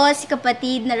naman po si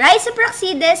kapatid na Raisa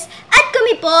Praxides. At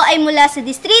kami po ay mula sa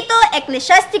Distrito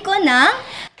Eklesyastiko ng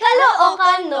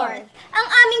Caloocan North. Ang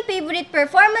aming favorite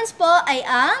performance po ay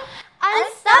ang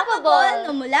Unstoppable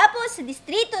na mula po sa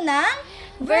distrito ng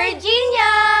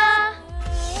Virginia!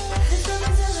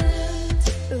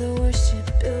 The worship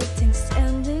building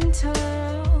standing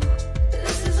tall.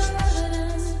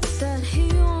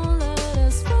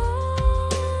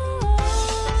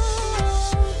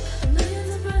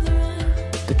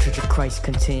 Christ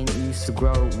continues to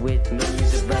grow with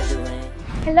millions of brethren.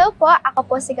 Hello po, ako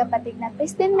po si kapatid na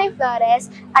Christine May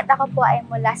Flores at ako po ay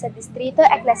mula sa Distrito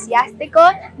Eklesyastiko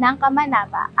ng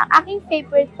Kamanaba. Ang aking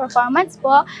favorite performance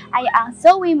po ay ang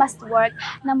So We Must Work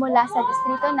na mula sa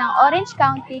distrito ng Orange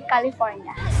County,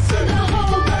 California.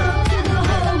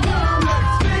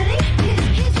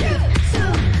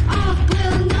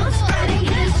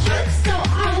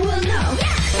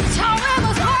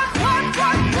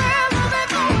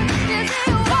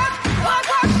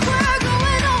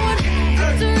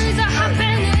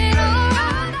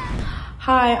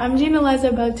 Hi, I'm Gina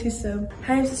Liza Bautista.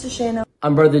 Hi, I'm Sister Shayna.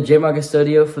 I'm Brother J.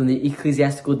 Custodio from the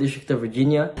Ecclesiastical District of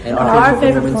Virginia, and our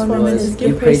favorite performance was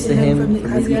Give Praise to Him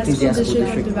from the Ecclesiastical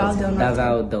District of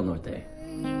Davao del Norte.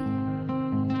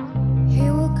 He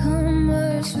will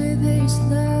commerce with His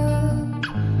love.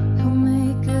 He'll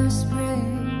make us pray.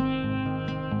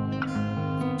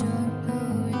 Don't go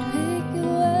in wicked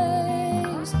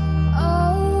ways.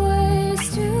 Always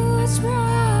do what's right.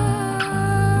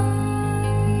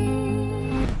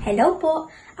 Hello po!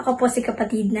 Ako po si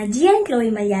kapatid na Gian Chloe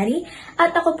Malyari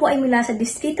at ako po ay mula sa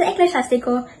Distrito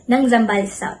Eklesyastiko ng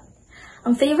Zambales South.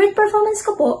 Ang favorite performance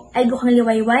ko po ay Dukhang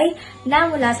Liwayway na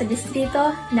mula sa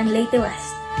distrito ng Leyte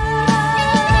West.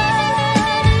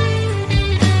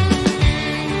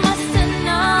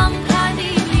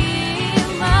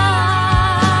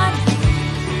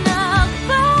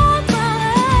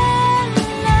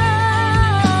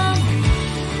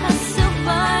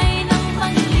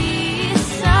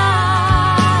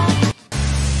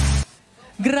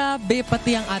 Grabe,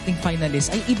 pati ang ating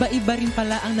finalists ay iba-iba rin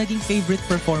pala ang naging favorite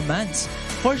performance.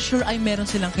 For sure ay meron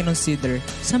silang kinonsider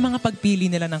sa mga pagpili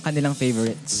nila ng kanilang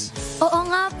favorites. Oo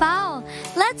nga, Pao.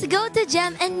 Let's go to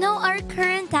Jem and know our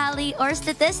current tally or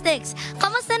statistics.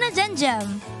 Kamusta na dyan, Jem?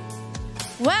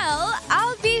 Well,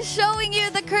 I'll be showing you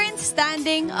the current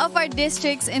standing of our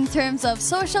districts in terms of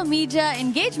social media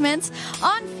engagements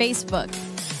on Facebook.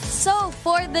 So,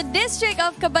 for the district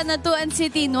of Cabanatuan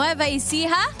City, Nueva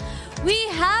Ecija, we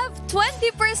have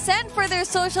 20% for their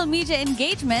social media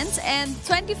engagements and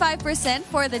 25%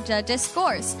 for the judges'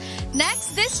 scores.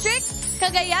 Next district,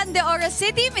 Cagayan de Oro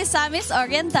City, Misamis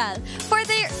Oriental. For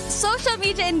their social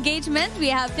media engagement, we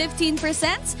have 15%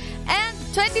 and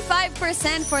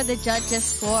 25% for the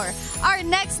judges' score. Our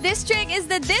next district is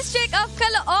the district of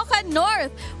Caloocan North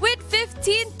with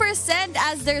 15%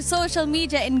 as their social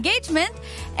media engagement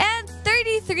and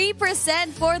 33%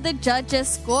 for the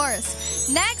judges' scores.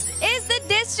 Next is the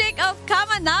district of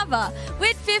Kamanava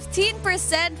with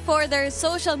 15% for their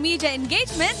social media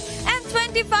engagement and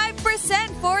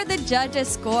 25% for the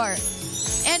judges' score.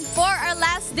 And for our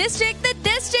last district, the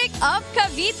district of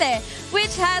Cavite,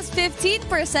 which has 15%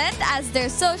 as their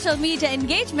social media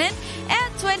engagement and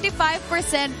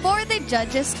 25% for the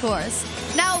judges' scores.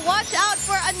 Now watch out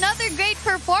for another great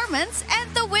performance and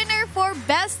the winner for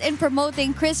Best in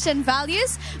Promoting Christian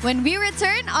Values when we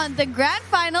return on the Grand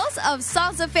Finals of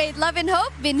Songs of Faith, Love and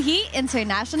Hope, Binhi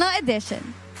International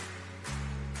Edition.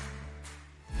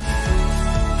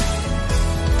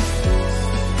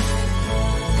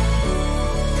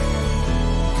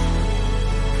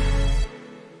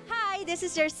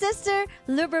 is your sister,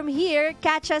 Lubrum here.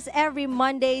 Catch us every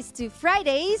Mondays to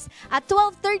Fridays at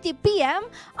 12:30 p.m.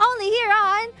 only here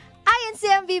on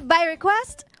INCMV by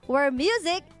Request, where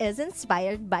music is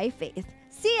inspired by faith.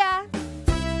 See ya!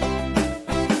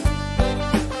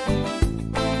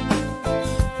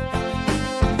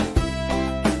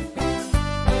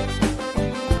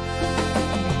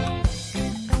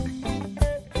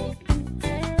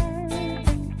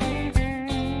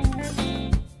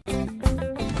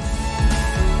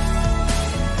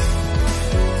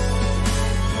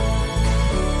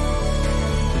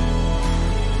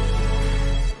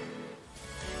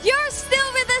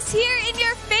 Here in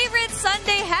your favorite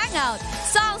Sunday hangout,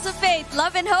 Songs of Faith,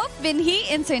 Love and Hope, Binhi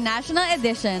International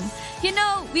Edition. You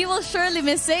know, we will surely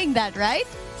miss saying that, right?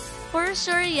 For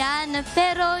sure yan.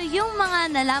 Pero yung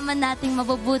mga nalaman nating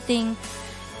mabubuting,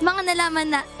 yung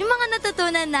mga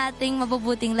natutunan nating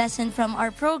mabubuting lesson from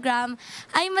our program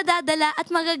ay madadala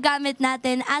at magagamit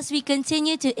natin as we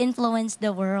continue to influence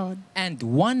the world. And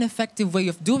one effective way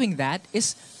of doing that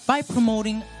is by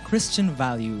promoting Christian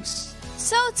values.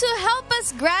 So to help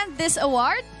us grant this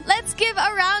award, let's give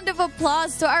a round of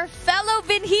applause to our fellow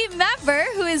Binhi member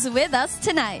who is with us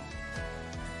tonight.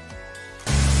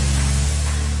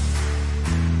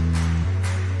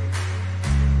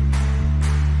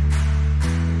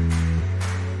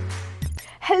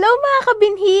 Hello mga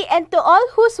kabinhi, and to all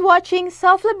who's watching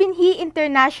SOFLAH Binhi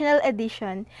International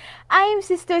Edition. I am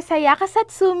Sister Sayaka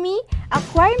Satsumi, a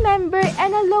choir member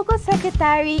and a local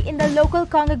secretary in the local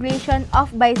congregation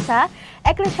of Baisa,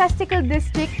 Ecclesiastical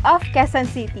District of Quezon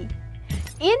City.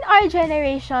 In our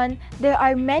generation, there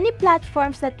are many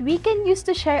platforms that we can use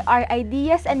to share our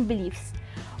ideas and beliefs.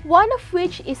 One of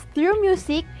which is through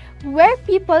music, where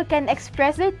people can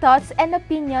express their thoughts and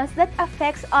opinions that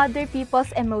affects other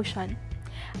people's emotion.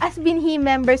 As Binhi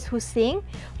members who sing,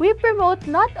 we promote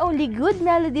not only good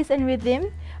melodies and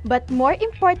rhythm, but more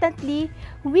importantly,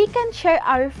 we can share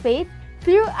our faith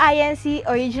through INC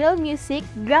original music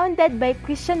grounded by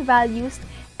Christian values,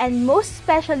 and most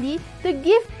especially to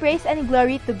give praise and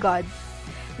glory to God.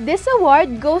 This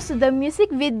award goes to the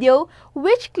music video,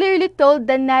 which clearly told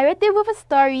the narrative of a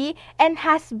story and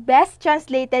has best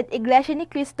translated Iglesia ni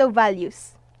Cristo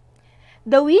values.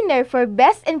 The winner for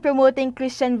Best in Promoting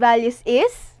Christian Values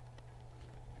is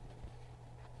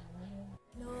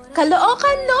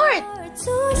Caloocan North!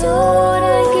 Lord,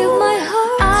 I give my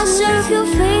heart, I serve you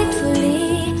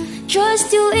faithfully, trust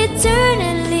you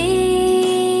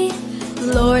eternally.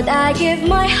 Lord, I give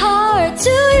my heart to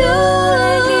you.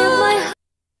 I give my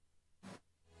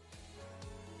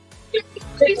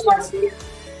heart.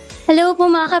 Hello po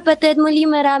mga kapatid, muli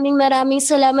maraming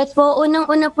salamat po.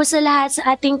 Unang-una po sa lahat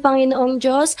sa ating Panginoong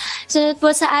Diyos, sunod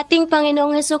po sa ating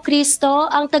Panginoong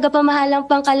Hesukristo, ang tagapamahalang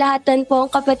pangkalahatan po,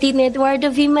 ang kapatid ni Eduardo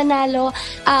V. Manalo,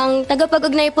 ang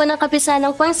tagapag-ugnay po ng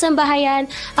kapisanang pangsambahayan,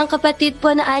 ang kapatid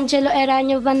po na Angelo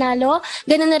Eranio Manalo,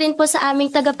 ganoon na rin po sa aming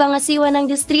tagapangasiwa ng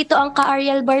distrito, ang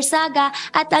ka-Ariel Barsaga,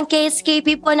 at ang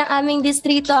KSKP po ng aming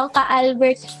distrito, ang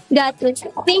ka-Albert Gatun.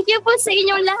 Thank you po sa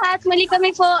inyong lahat. Muli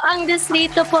kami po ang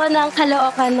distrito po ng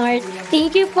Caloocan North.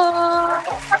 Thank you po.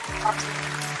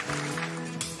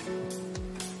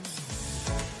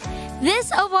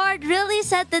 This award really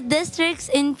set the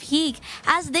districts in peak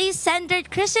as they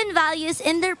centered Christian values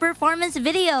in their performance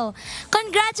video.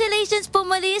 Congratulations po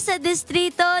muli sa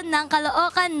distrito ng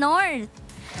Caloocan North.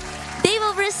 They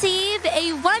will receive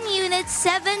a 1-unit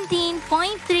 17.3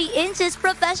 inches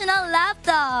professional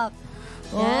laptop.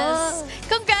 Yes.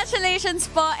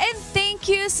 Congratulations po, and thank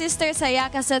you, Sister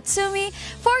Sayaka Satsumi,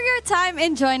 for your time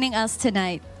in joining us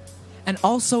tonight. And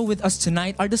also with us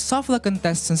tonight are the SOFLAH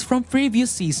contestants from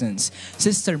previous seasons,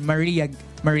 Sister Maria,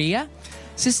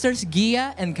 Sisters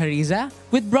Gia and Cariza,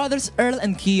 with brothers Earl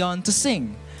and Keon to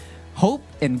sing Hope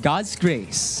in God's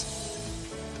Grace.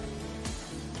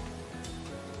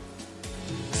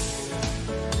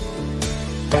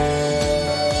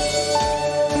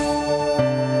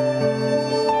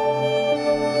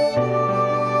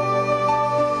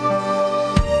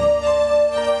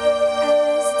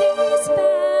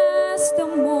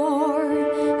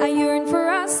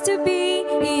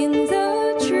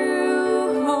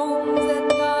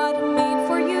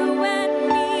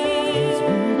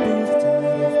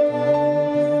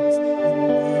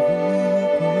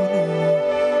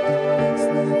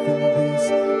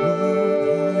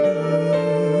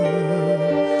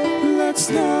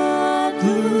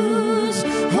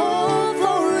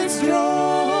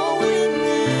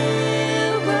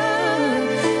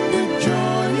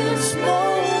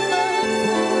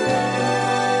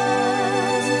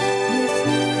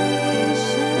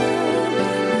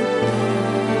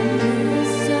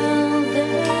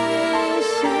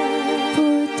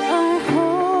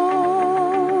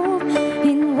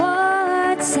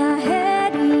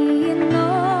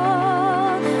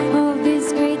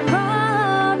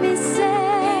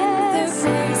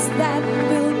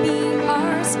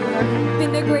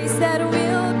 in the grace that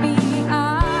will be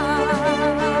ours.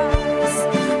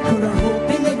 Put our hope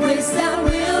in the grace that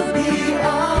will be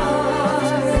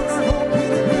ours.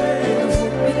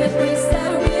 In the grace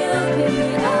that will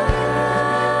be ours.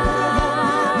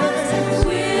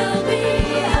 Will be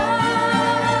ours.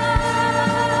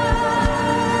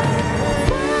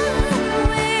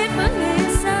 Wait for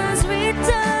lessons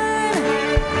return.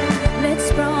 Let's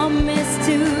promise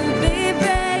to be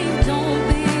brave. Don't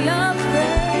be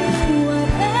afraid.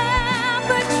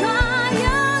 Whatever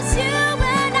trials you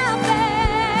and I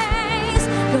face,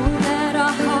 don't let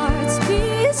our hearts be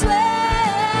swayed.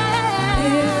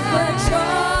 If we're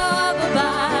troubled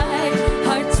by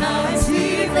hard times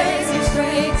we face,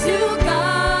 pray to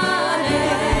God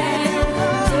and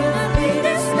do not be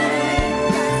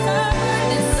dismayed.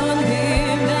 It's on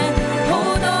Him and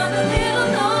hold on a little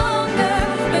longer.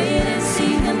 Wait and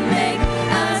see Him make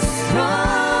us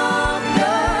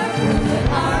stronger.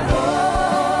 Put our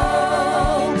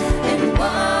hope in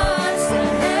what's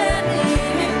ahead,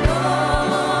 leaving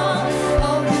all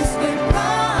of His great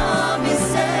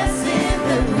promises in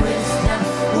the grace that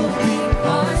will be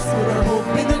ours. Put our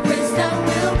hope in the grace that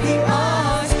will be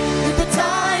ours. If the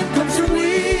time comes when we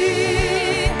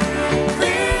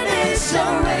finish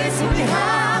our race, we'll be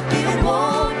happy and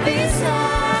won't be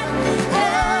sad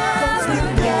ever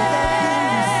again.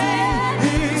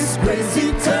 His grace,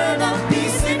 eternal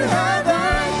peace in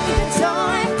heaven. If the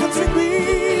time comes when we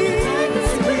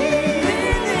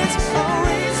finish our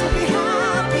race, we'll be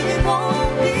happy and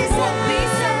won't be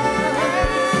sad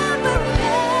ever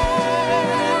again.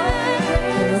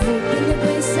 Hope in the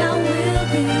grace that will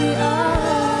be ours.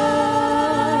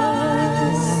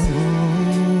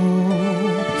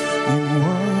 In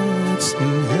what's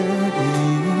ahead,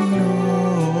 in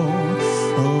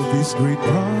all of His great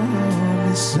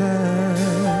promises.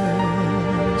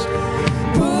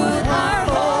 Put our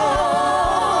hope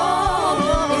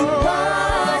in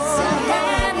what's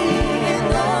ahead, in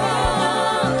all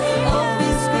of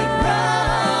His great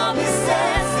promises,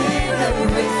 in the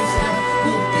grace that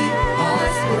will be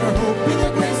ours. Put our hope in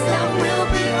the grace that will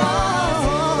be ours.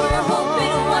 Put our hope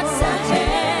in what's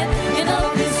ahead, in all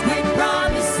of His great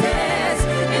promises,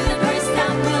 in the grace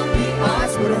that will be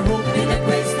ours. Put our hope in the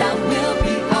grace that will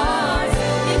be ours,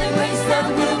 in the grace that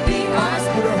will be ours.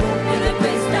 Put our hope in the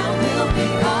grace that will be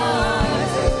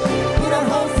ours. Put our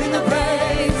hope in the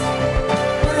grace.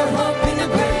 Put our hope in the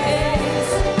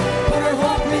grace. Put our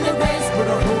hope in the grace. Put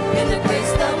our hope in the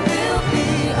grace that will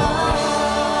be ours.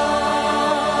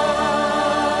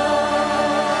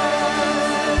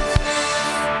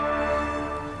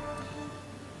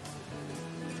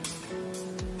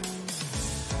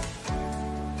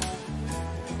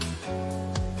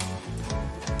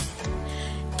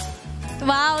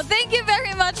 Wow, thank you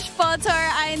very much po to our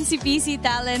INCPC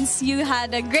talents. You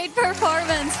had a great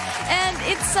performance and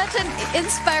it's such an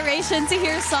inspiration to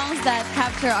hear songs that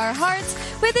capture our hearts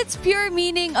with its pure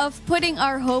meaning of putting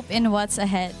our hope in what's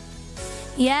ahead.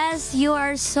 Yes, you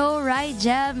are so right,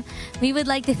 Jem. We would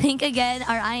like to thank again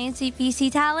our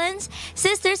INCPC talents,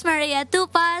 Sisters Maria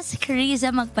Tupas,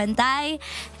 Carissa Magpantay,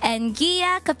 and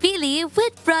Gia Kapili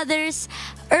with brothers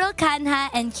Earl Canha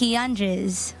and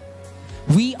Keandres.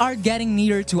 We are getting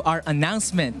near to our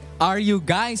announcement. Are you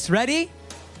guys ready?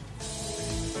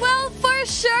 Well, for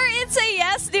sure, it's a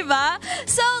yes, diba?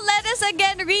 So let us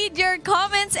again read your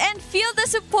comments and feel the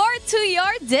support to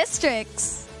your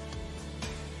districts.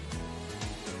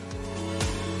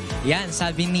 Yan,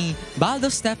 sabi ni Baldo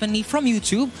Stephanie from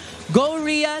YouTube, Go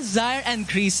Ria, Zaire, and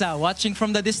Krisa, watching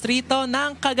from the distrito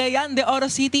ng Cagayan de Oro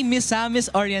City,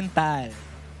 Misamis Oriental.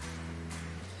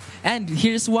 And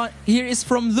here is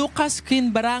from Lucas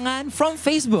Quinbarangan from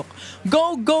Facebook.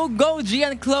 Go, go, go,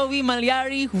 Gian Chloe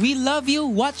Malyari. We love you.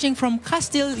 Watching from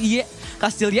Castillejos,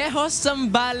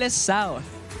 Zambales South.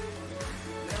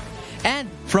 And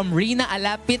from Rina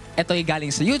Alapit, ito'y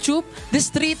galing sa YouTube,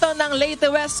 Distrito ng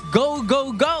Leyte West, go, go,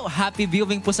 go! Happy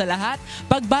viewing po sa lahat.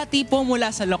 Pagbati po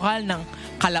mula sa lokal ng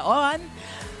Calaoan,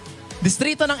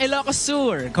 Distrito ng Ilocos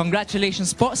Sur.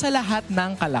 Congratulations po sa lahat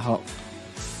ng kalahok.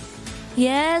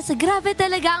 Yes, grabe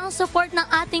talaga ang support ng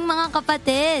ating mga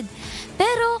kapatid.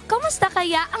 Pero, kamusta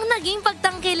kaya ang naging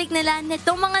pagtangkilik nila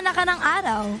nitong mga nakarang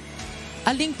araw?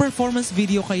 Aling performance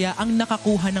video kaya ang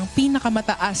nakakuha ng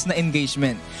pinakamataas na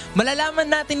engagement? Malalaman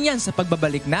natin yan sa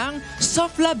pagbabalik ng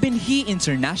SOFLAH Binhi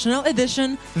International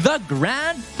Edition, The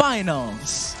Grand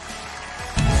Finals.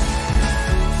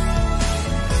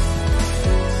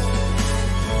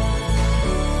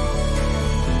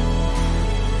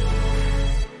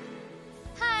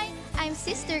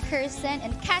 Sister Sister Kirsten,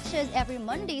 and catch us every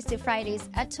Mondays to Fridays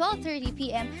at 12:30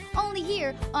 p.m. only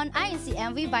here on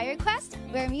INCMV by request,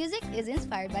 where music is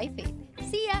inspired by faith.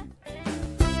 See ya!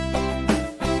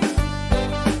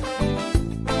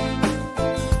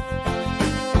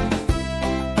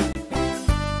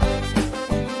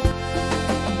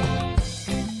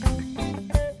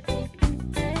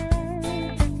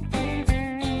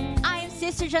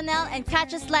 Sister Janelle, and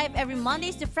catch us live every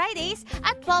Mondays to Fridays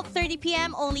at 12:30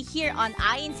 p.m. only here on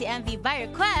INCMV by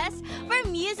request, where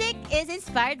music is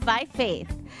inspired by faith.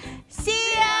 See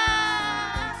ya!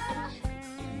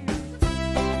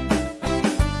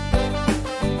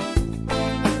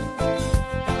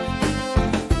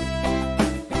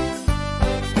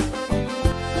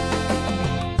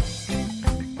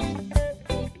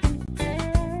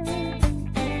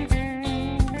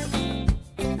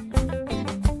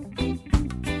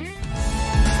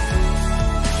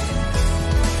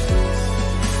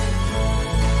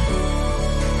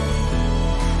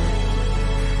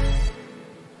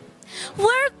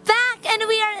 We're back and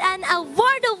we are an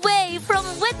award away from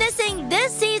witnessing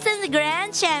this season's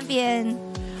grand champion.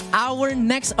 Our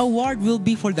next award will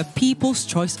be for the People's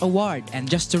Choice Award. And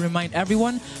just to remind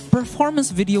everyone, performance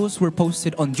videos were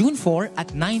posted on June 4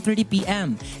 at 9:30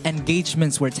 p.m.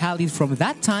 Engagements were tallied from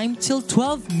that time till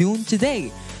 12 noon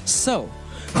today. So,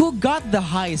 who got the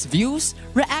highest views,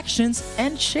 reactions,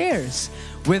 and shares?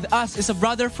 With us is a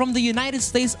brother from the United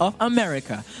States of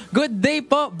America. Good day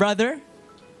po, brother.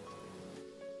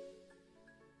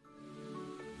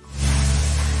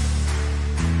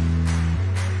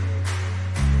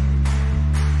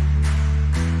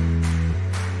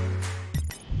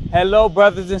 Hello,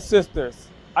 brothers and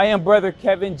sisters. I am Brother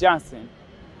Kevin Johnson,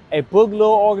 a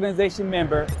Boogaloo organization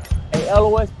member, a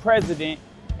LOS president,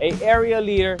 a area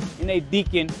leader, and a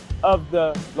deacon of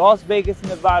the Las Vegas,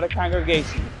 Nevada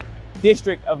congregation,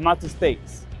 District of Mountain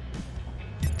States.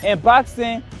 In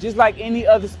boxing, just like any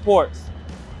other sports,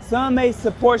 some may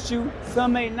support you,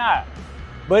 some may not,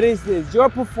 but it is your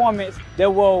performance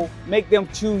that will make them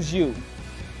choose you.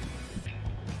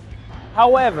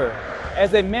 However,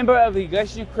 as a member of the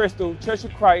Iglesia Crystal Church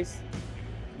of Christ,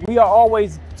 we are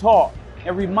always taught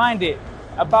and reminded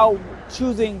about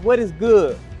choosing what is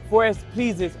good, for it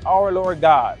pleases our Lord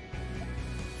God.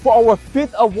 For our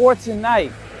 5th award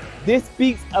tonight, this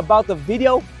speaks about the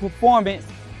video performance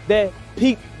that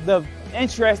piqued the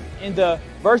interest in the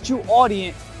virtual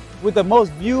audience with the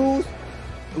most views,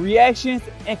 reactions,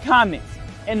 and comments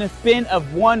in the span of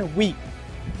 1 week.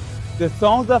 The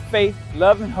Songs of Faith,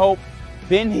 Love and Hope,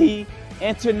 Binhi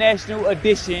International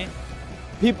Edition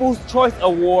People's Choice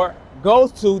Award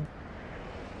goes to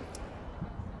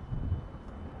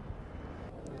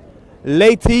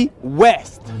Lady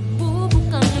West.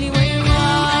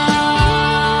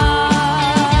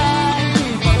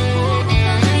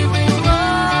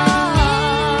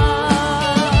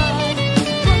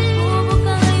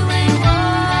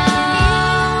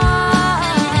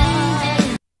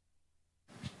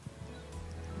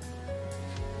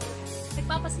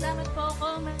 Nagpapasalamat po ako.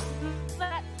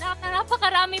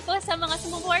 Napakarami po sa mga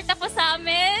sumuporta po sa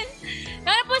amin.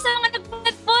 Lalo po sa mga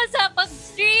nagpunod po sa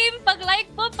pag-stream, pag-like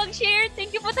po, pag-share.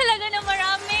 Thank you po talaga na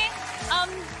marami.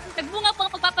 Nagbunga po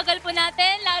ang pagpapagal po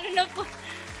natin, lalo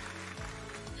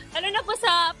na po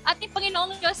sa ating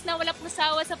Panginoong Diyos na wala po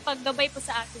sawa sa paggabay po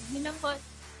sa atin. Yun lang po.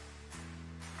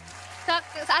 Sa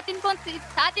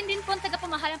atin din po ang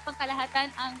tagapamahalang pangkalahatan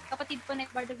ang kapatid po na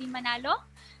Eduardo V. Manalo.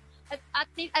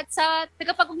 At sa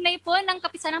tagapag-ugnay po ng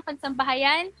Kapisanang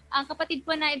Pansambahayan, ang kapatid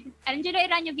po na Angelo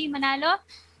Iranio V. Manalo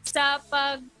sa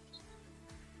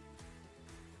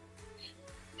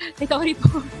Sorry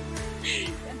po.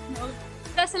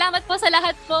 Salamat po sa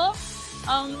lahat po.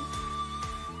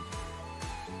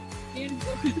 Yun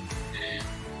po.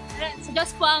 Sa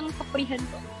Diyos po ang kapurihan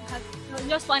po. Sa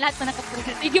Diyos po ang lahat po ng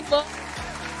kapurihan. Thank you po.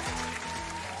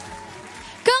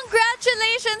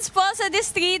 Congratulations po sa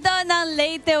distrito ng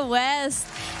Leyte West.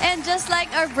 And just like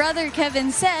our brother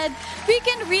Kevin said, we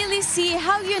can really see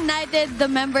how united the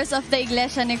members of the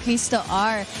Iglesia ni Cristo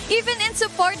are, even in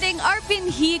supporting our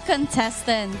Binhi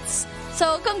contestants.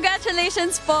 So,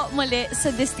 congratulations po muli sa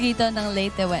distrito ng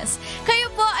Leyte West. Kayo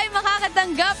po ay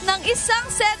makakatanggap ng isang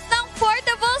set ng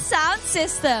portable sound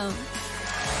system.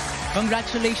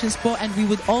 Congratulations po, and we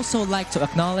would also like to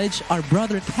acknowledge our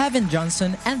brother Kevin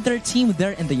Johnson and their team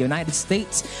there in the United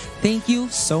States. Thank you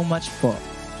so much po.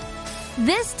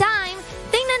 This time,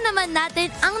 tingnan naman natin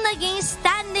ang naging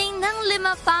standing ng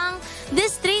 5 pang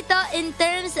distrito in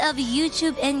terms of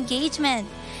YouTube engagement.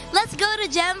 Let's go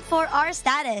to Jem for our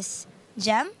status.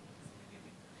 Jem?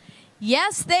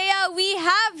 Yes, Thea, we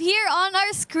have here on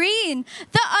our screen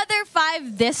the other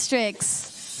 5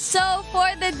 districts. So for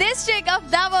the District of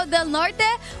Davao del Norte,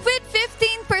 with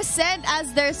 15%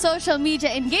 as their social media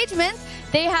engagement,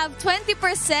 they have 20%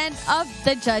 of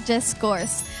the judges'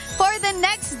 scores. For the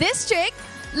next district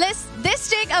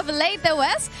of Leyte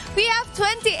West, we have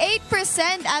 28%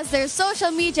 as their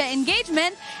social media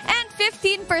engagement and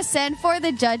 15% for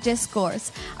the judges'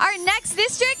 scores. Our next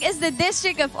district is the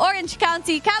District of Orange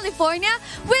County, California,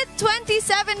 with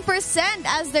 27%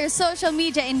 as their social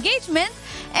media engagement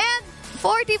and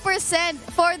 40%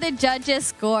 for the judges'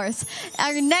 scores.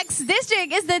 Our next district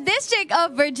is the District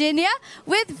of Virginia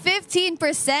with 15%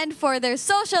 for their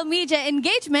social media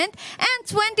engagement and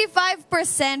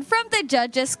 25% from the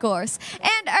judges' scores.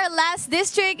 And our last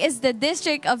district is the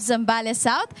District of Zambales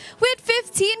South with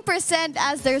 15%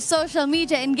 as their social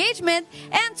media engagement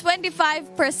and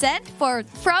 25%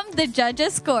 from the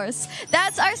judges' scores.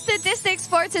 That's our statistics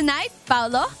for tonight.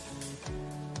 Paolo?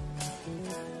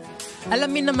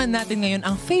 Alamin naman natin ngayon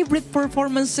ang favorite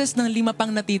performances ng 5 pang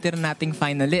natitira nating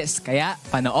finalists. Kaya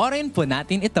panoorin po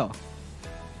natin ito.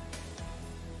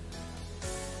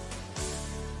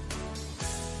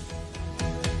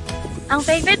 Ang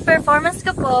favorite performance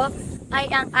ko po ay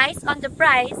ang Eyes on the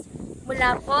Prize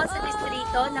mula po sa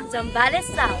distrito ng Zambales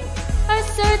South. Are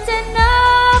certain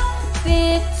of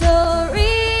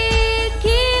victory,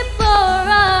 keep our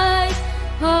eyes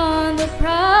on the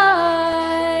prize.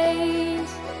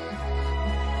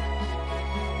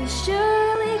 We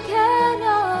surely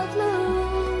cannot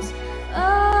lose.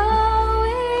 Oh,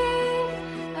 we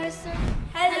are certain.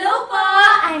 Hello po!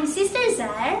 I'm Sister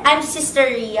Zar. I'm Sister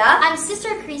Ria. I'm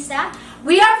Sister Krisa.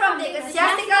 We are from the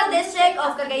Ecclesiastical District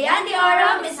of Cagayan de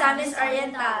Oro, Misamis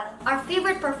Oriental. Our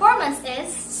favorite performance is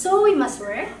So We Must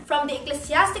Work from the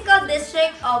Ecclesiastical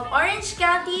District of Orange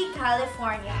County,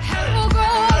 California.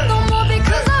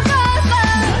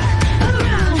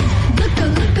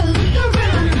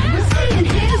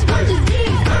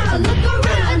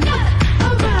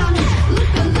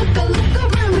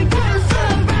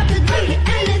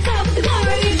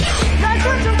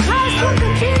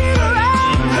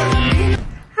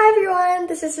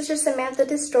 This is Sister Samantha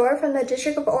Distor from the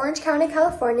District of Orange County,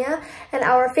 California, and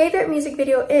our favorite music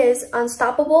video is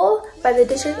Unstoppable by the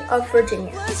District of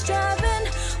Virginia.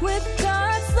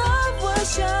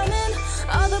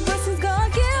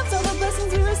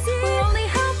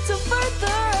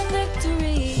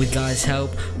 With God's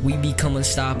help, we become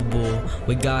unstoppable.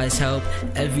 With God's help,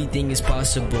 everything is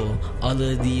possible. All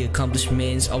of the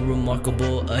accomplishments are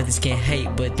remarkable. Others can't hate,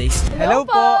 but they... Hello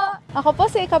po! Ako po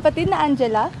si kapatid na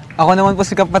Angela. Ako naman po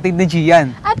si kapatid na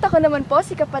Gian. At ako naman po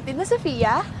si kapatid na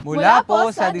Sofia. Mula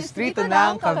po sa distrito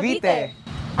ng Cavite.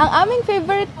 Ang aming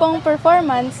favorite pong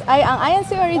performance ay ang INC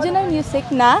Original Music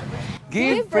na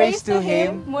Give Praise to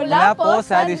Him mula po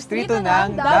sa distrito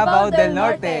ng Davao del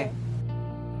Norte.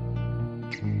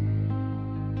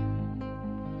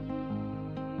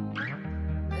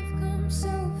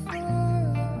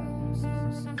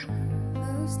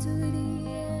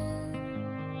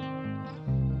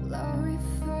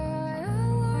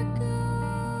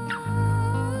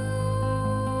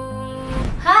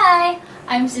 Hi,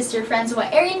 I'm Sister Francois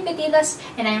Erin Petitas,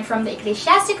 and I'm from the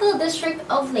Ecclesiastical District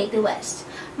of Leyte West.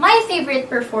 My favorite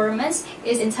performance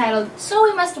is entitled So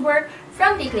We Must Work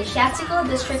from the Ecclesiastical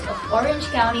District of Orange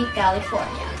County,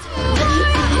 California.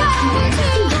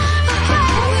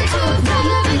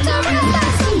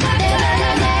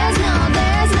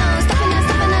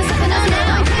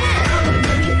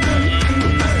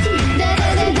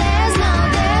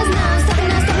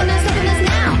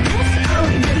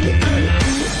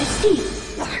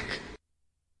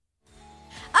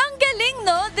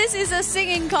 This is a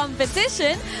singing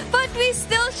competition, but we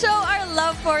still show our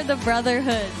love for the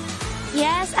brotherhood.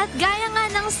 Yes, at gaya nga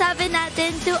ng sabi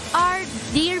natin to our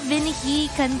dear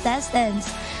Binhi contestants,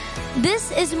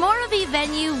 this is more of a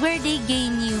venue where they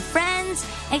gain new friends,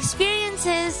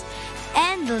 experiences,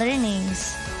 and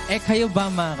learnings. Kayo ba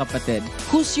mga kapatid?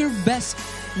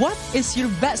 What is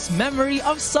your best memory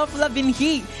of SOFLAH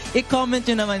Binhi? I-comment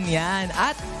nyo naman yan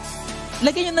at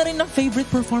lagay nyo na rin ng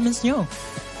favorite performance nyo.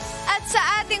 At sa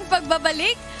ating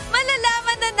pagbabalik,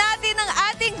 malalaman na natin ang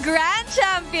ating Grand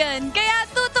Champion. Kaya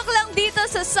tutok lang dito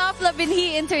sa SOFLAH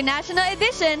Binhi International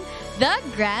Edition, the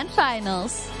Grand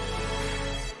Finals.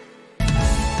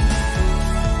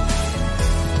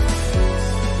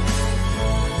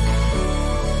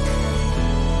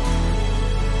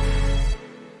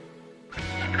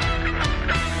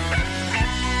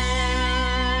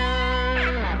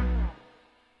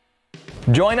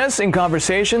 Join us in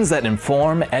conversations that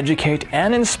inform, educate,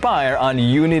 and inspire on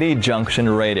Unity Junction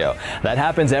Radio. That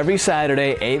happens every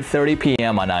Saturday, 8:30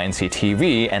 p.m. on INC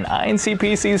TV and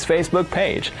INCPC's Facebook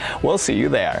page. We'll see you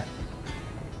there.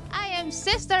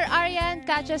 Sister Ariane.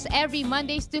 Catch us every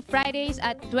Mondays to Fridays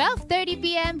at 12:30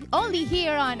 p.m. only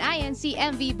here on INC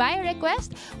MV by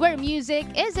request, where music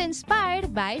is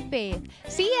inspired by faith.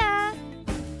 See ya!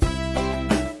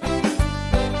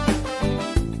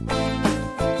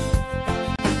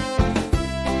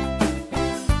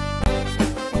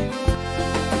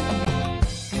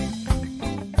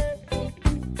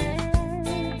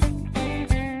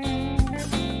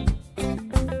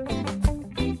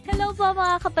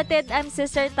 Mga kapatid, I'm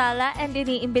Sister Tala and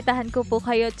iniimbitahan ko po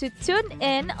kayo to tune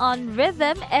in on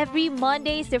Rhythm every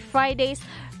Mondays to Fridays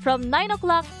from 9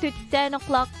 o'clock to 10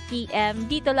 o'clock p.m.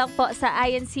 Dito lang po sa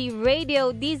INC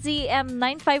Radio DZM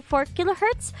 954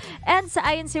 kHz and sa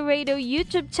INC Radio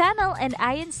YouTube channel and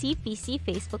INC PC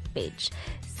Facebook page.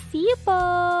 See you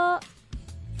po!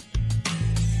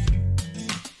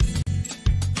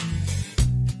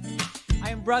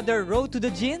 I'm Brother Road to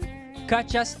the Gin.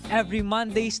 Catch us every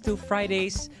Mondays to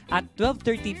Fridays at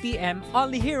 12:30 p.m.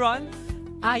 only here on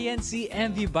INC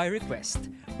MV by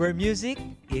request, where music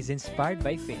is inspired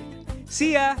by faith.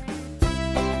 See ya!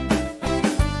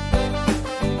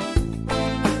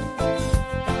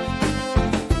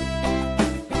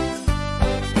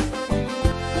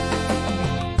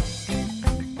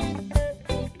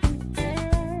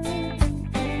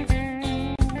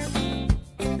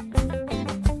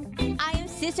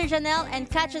 Sister Janelle,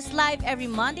 and catch us live every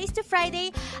Mondays to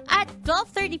Friday at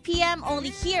 12:30 p.m.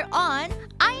 only here on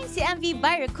INCMV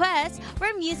by request,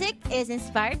 where music is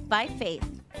inspired by faith.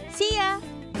 See ya!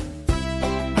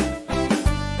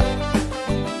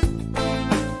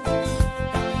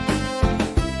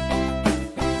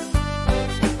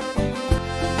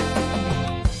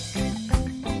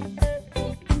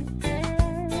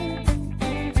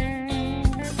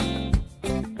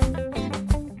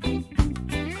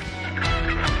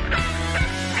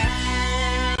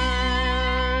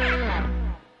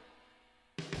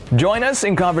 Join us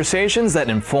in conversations that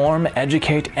inform,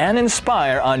 educate, and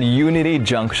inspire on Unity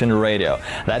Junction Radio.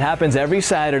 That happens every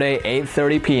Saturday,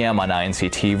 8:30 p.m. on INC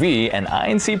TV and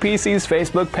INCPC's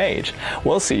Facebook page.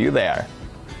 We'll see you there.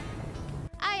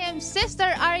 I am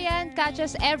Sister Ariane. Catch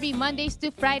us every Mondays to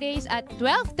Fridays at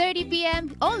 12:30 p.m.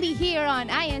 only here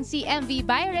on INC MV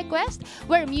by request,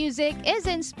 where music is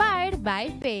inspired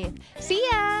by faith. See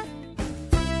ya!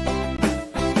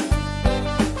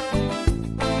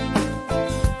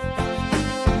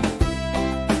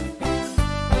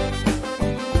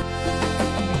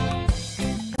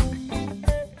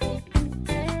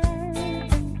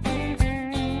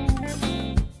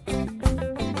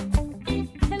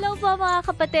 Mga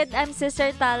kapatid, I'm Sister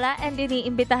Tala and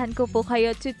iniimbitahan ko po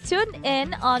kayo to tune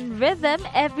in on Rhythm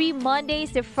every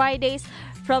Mondays to Fridays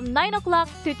from 9 o'clock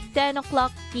to 10 o'clock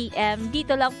p.m.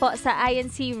 Dito lang po sa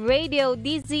INC Radio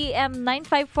DZM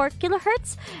 954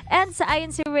 kHz and sa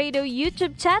INC Radio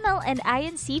YouTube channel and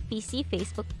INC PC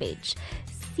Facebook page.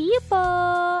 See you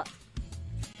po!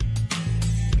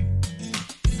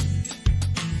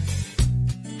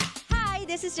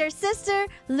 This is your sister,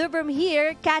 Lubrum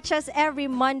here. Catch us every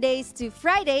Mondays to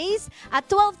Fridays at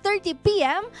 12:30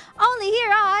 p.m. only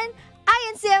here on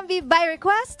INCMV by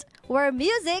request, where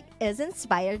music is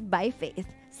inspired by faith.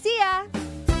 See ya!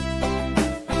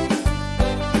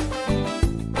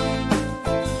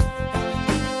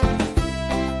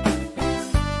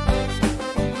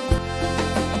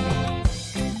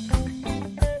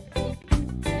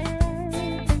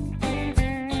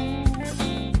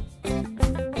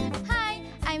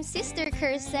 Sister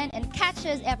Kirsten, and catch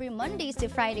us every Mondays to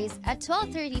Fridays at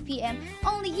 12:30 p.m.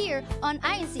 only here on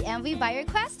INCMV by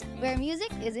request, where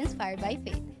music is inspired by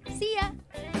faith. See ya!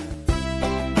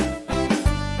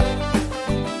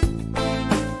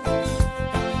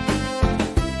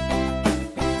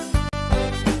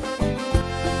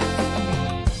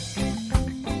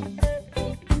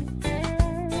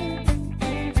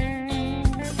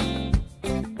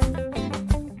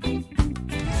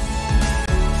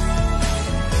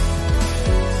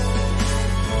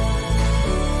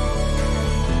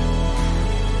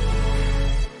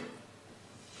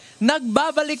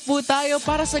 Nagbabalik po tayo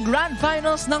para sa Grand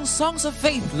Finals ng Songs of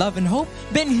Faith, Love and Hope,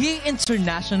 Binhi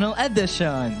International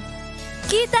Edition.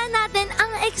 Kita natin ang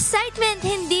excitement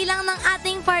hindi lang ng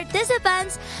ating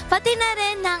participants, pati na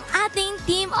rin ng ating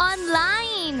team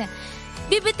online.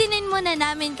 Bibitinin muna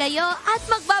namin kayo at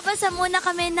magbabasa muna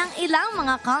kami ng ilang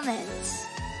mga comments.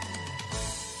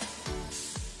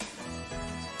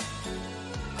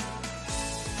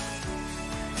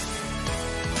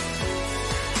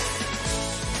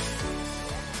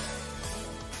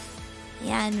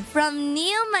 Yan, from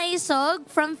Neil Maisog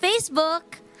from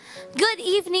Facebook. Good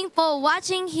evening po,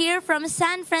 watching here from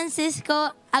San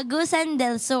Francisco, Agusan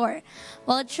del Sur.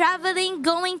 While traveling,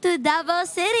 going to Davao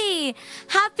City.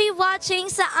 Happy watching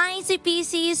sa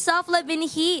ICPC SOFLAH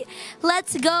Binhi.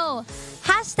 Let's go!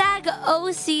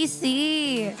 #OCC.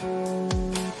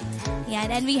 Yan,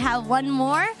 and we have one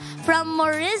more from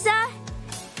Moriza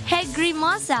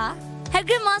Hegrimosa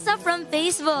from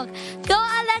Facebook. Go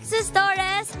Alexis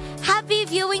Torres! Happy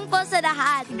viewing po sa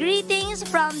lahat. Greetings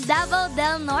from Davao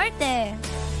del Norte.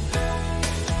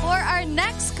 For our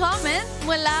next comment,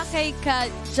 mula kay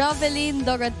Jovelyn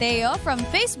Doroteo from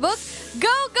Facebook,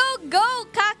 Go, go, go!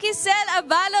 Kakisel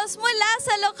Abalos mula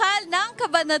sa lokal ng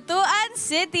Cabanatuan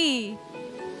City.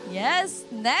 Yes,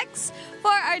 next.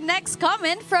 For our next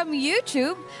comment from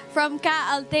YouTube, from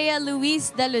Ka Altea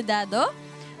Luis Daludado,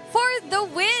 for the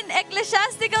win,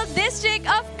 Ecclesiastical District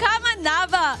of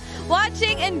Kamanava.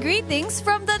 Watching and greetings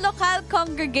from the local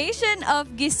congregation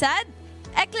of Gisad,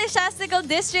 Ecclesiastical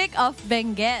District of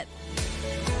Benguet.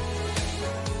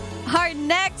 Our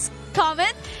next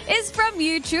comment is from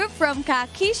YouTube from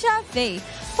Kakisha Faye.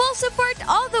 Full support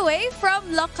all the way from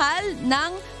lokal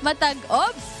ng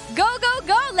Matag-Ob. Go, go,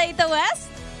 go, Leyte West!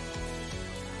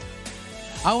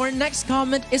 Our next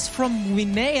comment is from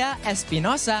Winea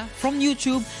Espinosa from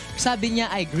YouTube. Sabi niya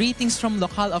ay greetings from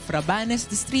lokal of Rabanes,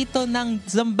 distrito ng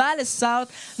Zambales South.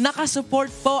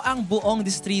 Nakasupport po ang buong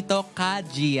distrito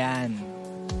Kajian.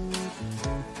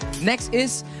 Next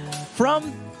is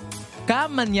from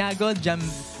Kamanyago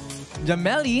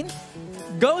Jamelin.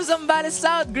 Go Zambales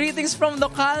South! Greetings from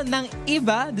lokal ng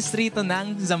Iba, distrito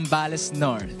ng Zambales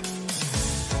North.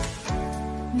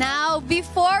 Now,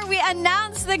 before we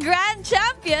announce the grand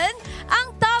champion,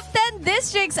 ang top 10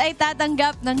 districts ay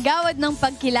tatanggap ng gawad ng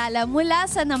pagkilala mula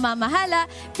sa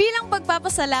namamahala bilang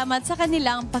pagpapasalamat sa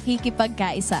kanilang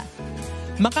pakikipagkaisa.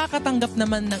 Makakatanggap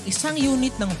naman ng isang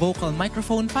unit ng vocal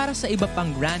microphone para sa iba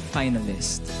pang grand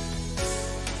finalist.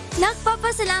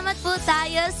 Nagpapasalamat po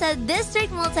tayo sa District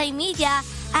Multimedia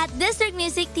at District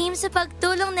Music Team sa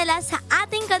pagtulong nila sa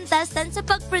ating contestant sa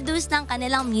pag-produce ng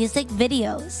kanilang music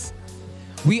videos.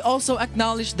 We also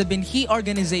acknowledge the Binhi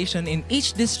organization in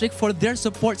each district for their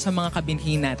support sa mga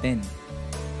kabinhi natin.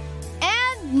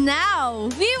 And now,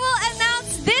 we will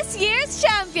announce this year's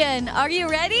champion. Are you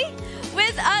ready?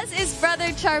 With us is Brother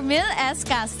Charmil S.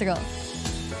 Castro.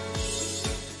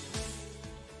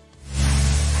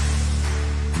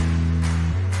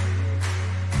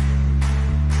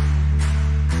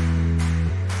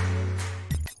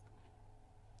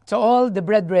 To all the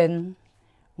brethren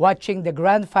watching the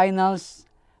grand finals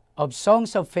of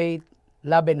Songs of Faith,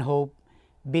 Love and Hope,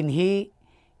 Binhi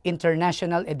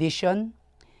International Edition,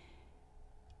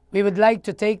 we would like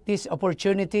to take this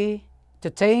opportunity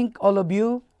to thank all of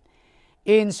you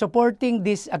in supporting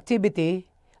this activity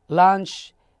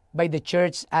launched by the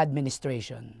church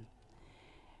administration.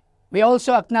 We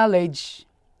also acknowledge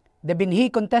the Binhi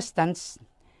contestants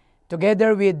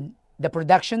together with the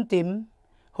production team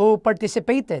who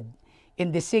participated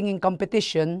in the singing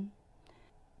competition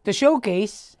to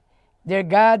showcase their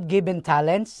God-given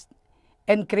talents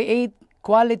and create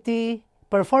quality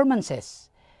performances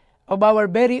of our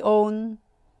very own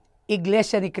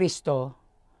Iglesia ni Cristo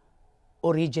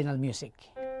original music.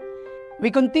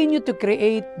 We continue to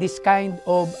create this kind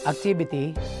of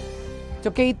activity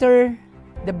to cater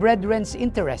the brethren's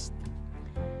interest,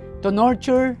 to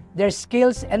nurture their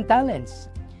skills and talents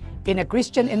in a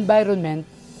Christian environment,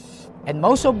 and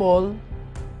most of all,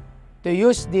 to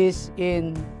use this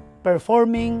in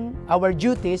performing our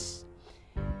duties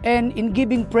and in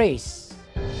giving praise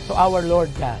to our Lord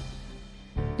God.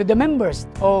 To the members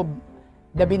of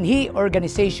the Binhi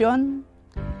organization,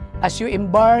 as you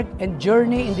embark and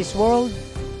journey in this world,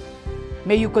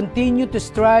 may you continue to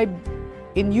strive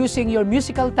in using your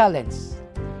musical talents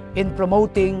in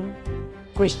promoting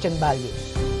Christian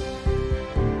values.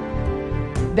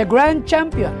 The grand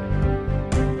champion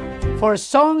for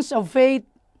Songs of Faith,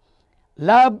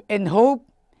 Love and Hope,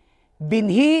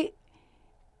 Binhi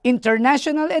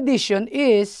International Edition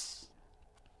is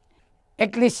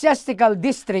Ecclesiastical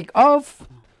District of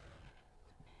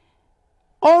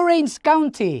Orange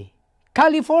County,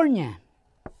 California.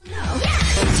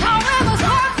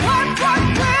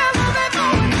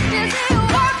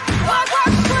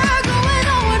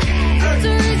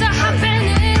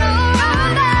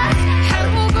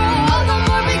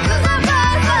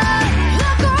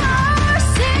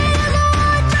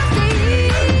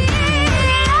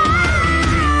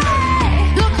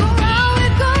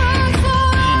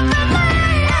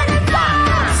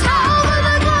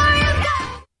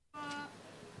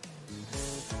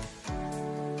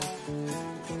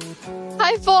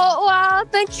 Hi po! Wow!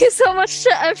 Thank you so much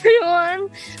to everyone.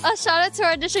 Shout out to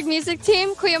our district music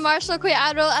team, Kuya Marshall, Kuya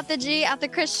Adol, Ate G, Ate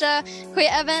Krisha,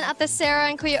 Kuya Evan, Ate Sarah,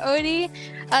 and Kuya Odie.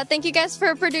 Thank you guys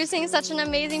for producing such an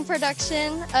amazing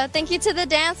production. Thank you to the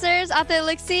dancers, Ate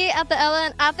Lixie, Ate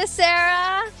Ella, and Ate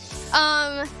Sarah.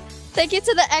 Thank you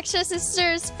to the extra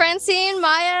sisters, Francine,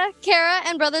 Maya, Kara,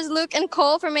 and brothers Luke and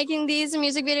Cole for making these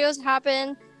music videos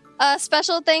happen.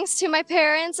 Special thanks to my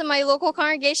parents and my local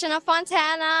congregation of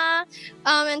Fontana,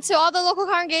 and to all the local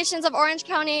congregations of Orange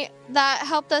County that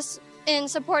helped us in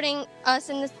supporting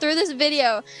us through this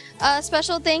video.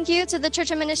 Special thank you to the church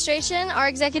administration, our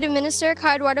executive minister,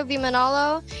 Ka Eduardo V.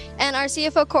 Manalo, and our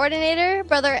CFO coordinator,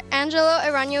 Brother Angelo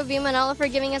Eranio V. Manalo, for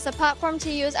giving us a platform to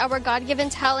use our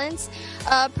God-given talents.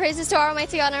 Praises to our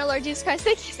Almighty God and our Lord Jesus Christ.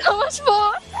 Thank you so much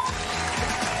po!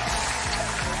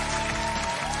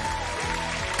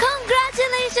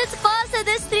 Congratulations po sa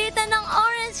distrito ng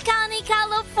Orange County,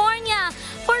 California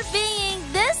for being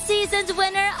this season's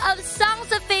winner of Songs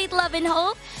of Faith, Love, and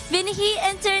Hope, Binhi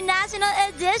International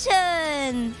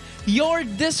Edition. Your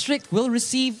district will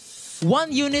receive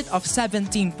 1 unit of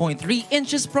 17.3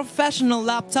 inches professional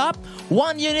laptop,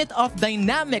 1 unit of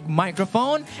dynamic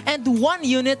microphone, and 1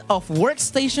 unit of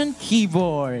workstation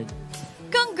keyboard.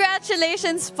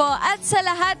 Congratulations po at sa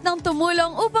lahat ng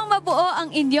tumulong upang mabuo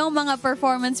ang inyong mga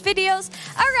performance videos.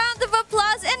 A round of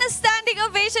applause and a standing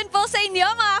ovation po sa inyo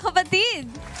mga kapatid!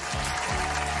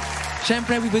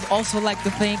 Siyempre, we would also like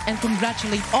to thank and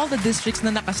congratulate all the districts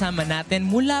na nakasama natin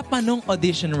mula pa nung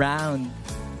audition round.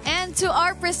 And to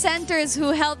our presenters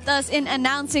who helped us in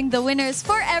announcing the winners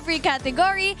for every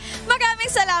category,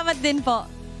 maraming salamat din po.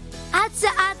 At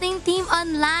sa ating team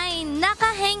online,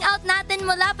 naka-hangout natin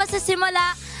mula pa sa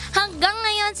simula hanggang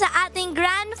ngayon sa ating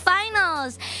grand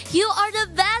finals. You are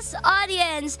the best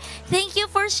audience. Thank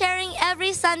you for sharing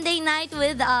every Sunday night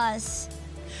with us.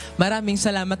 Maraming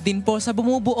salamat din po sa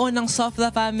bumubuo ng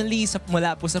SOFLAH family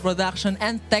mula po sa production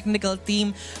and technical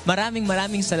team. Maraming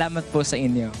salamat po sa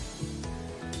inyo.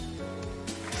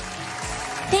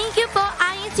 Thank you po,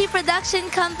 INC Production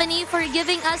Company, for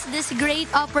giving us this great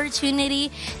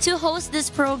opportunity to host this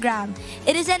program.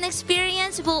 It is an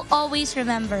experience we'll always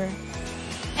remember.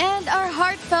 And our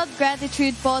heartfelt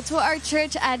gratitude po to our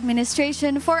church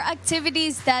administration for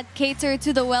activities that cater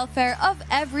to the welfare of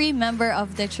every member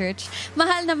of the church.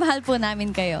 Mahal na mahal po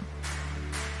namin kayo.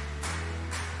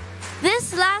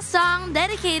 This last song,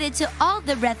 dedicated to all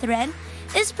the brethren,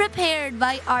 is prepared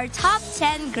by our top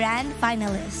 10 grand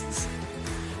finalists.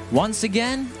 Once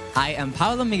again, I am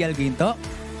Paulo Miguel Guinto.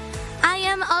 I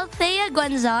am Althea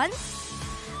Guanzon.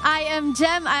 I am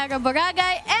Jem Ira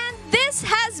Boragay, and this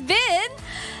has been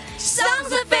Songs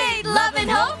of Faith, Love,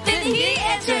 and Hope, Binhi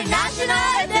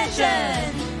International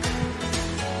Edition.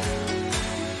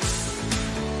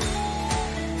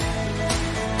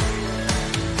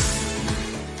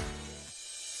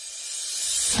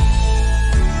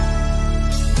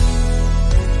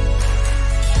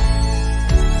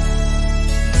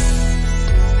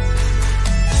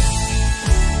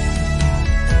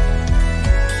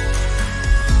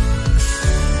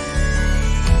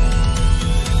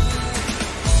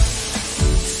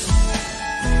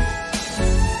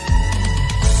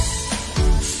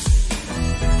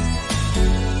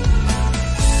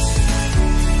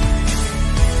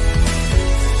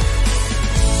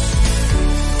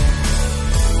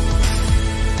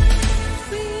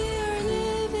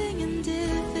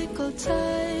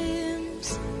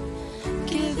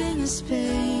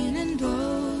 Pain and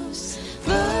woes,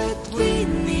 but we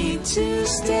need to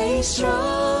stay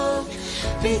strong,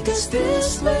 because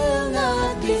this will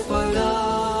not be for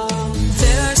long.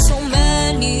 There are so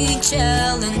many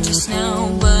challenges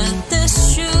now, but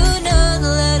this should not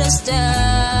let us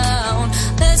down.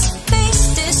 Let's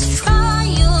face these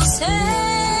trials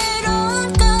head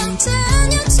on,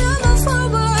 continue to move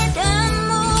forward and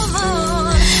move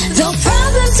on. Though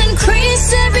problems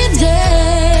increase every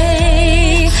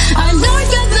day, our Lord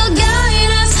God will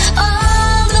guide us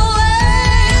all the way.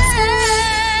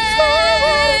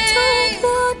 Forward, don't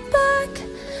look back.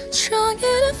 Strong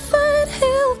in a fight,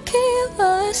 He'll keep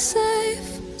us safe.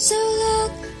 So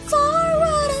look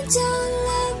forward and don't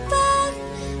look back.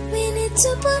 We need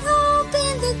to put hope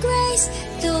in the grace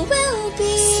that will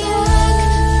be. So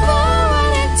look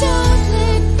forward and don't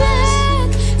look back.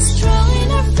 Strong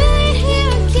in our faith,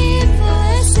 He'll keep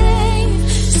us safe.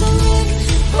 So look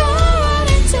forward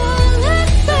and don't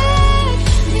look back.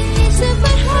 We need to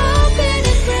put hope in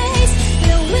the grace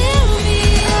that will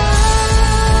be ours.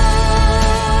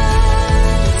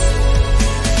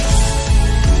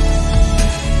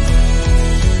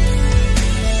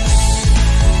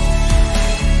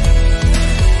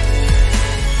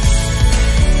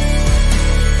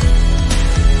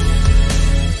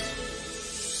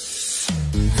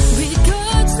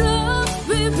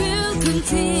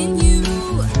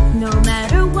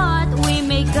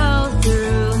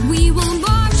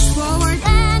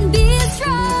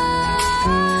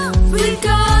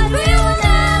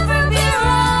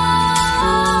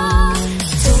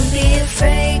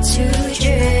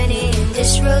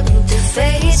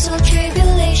 so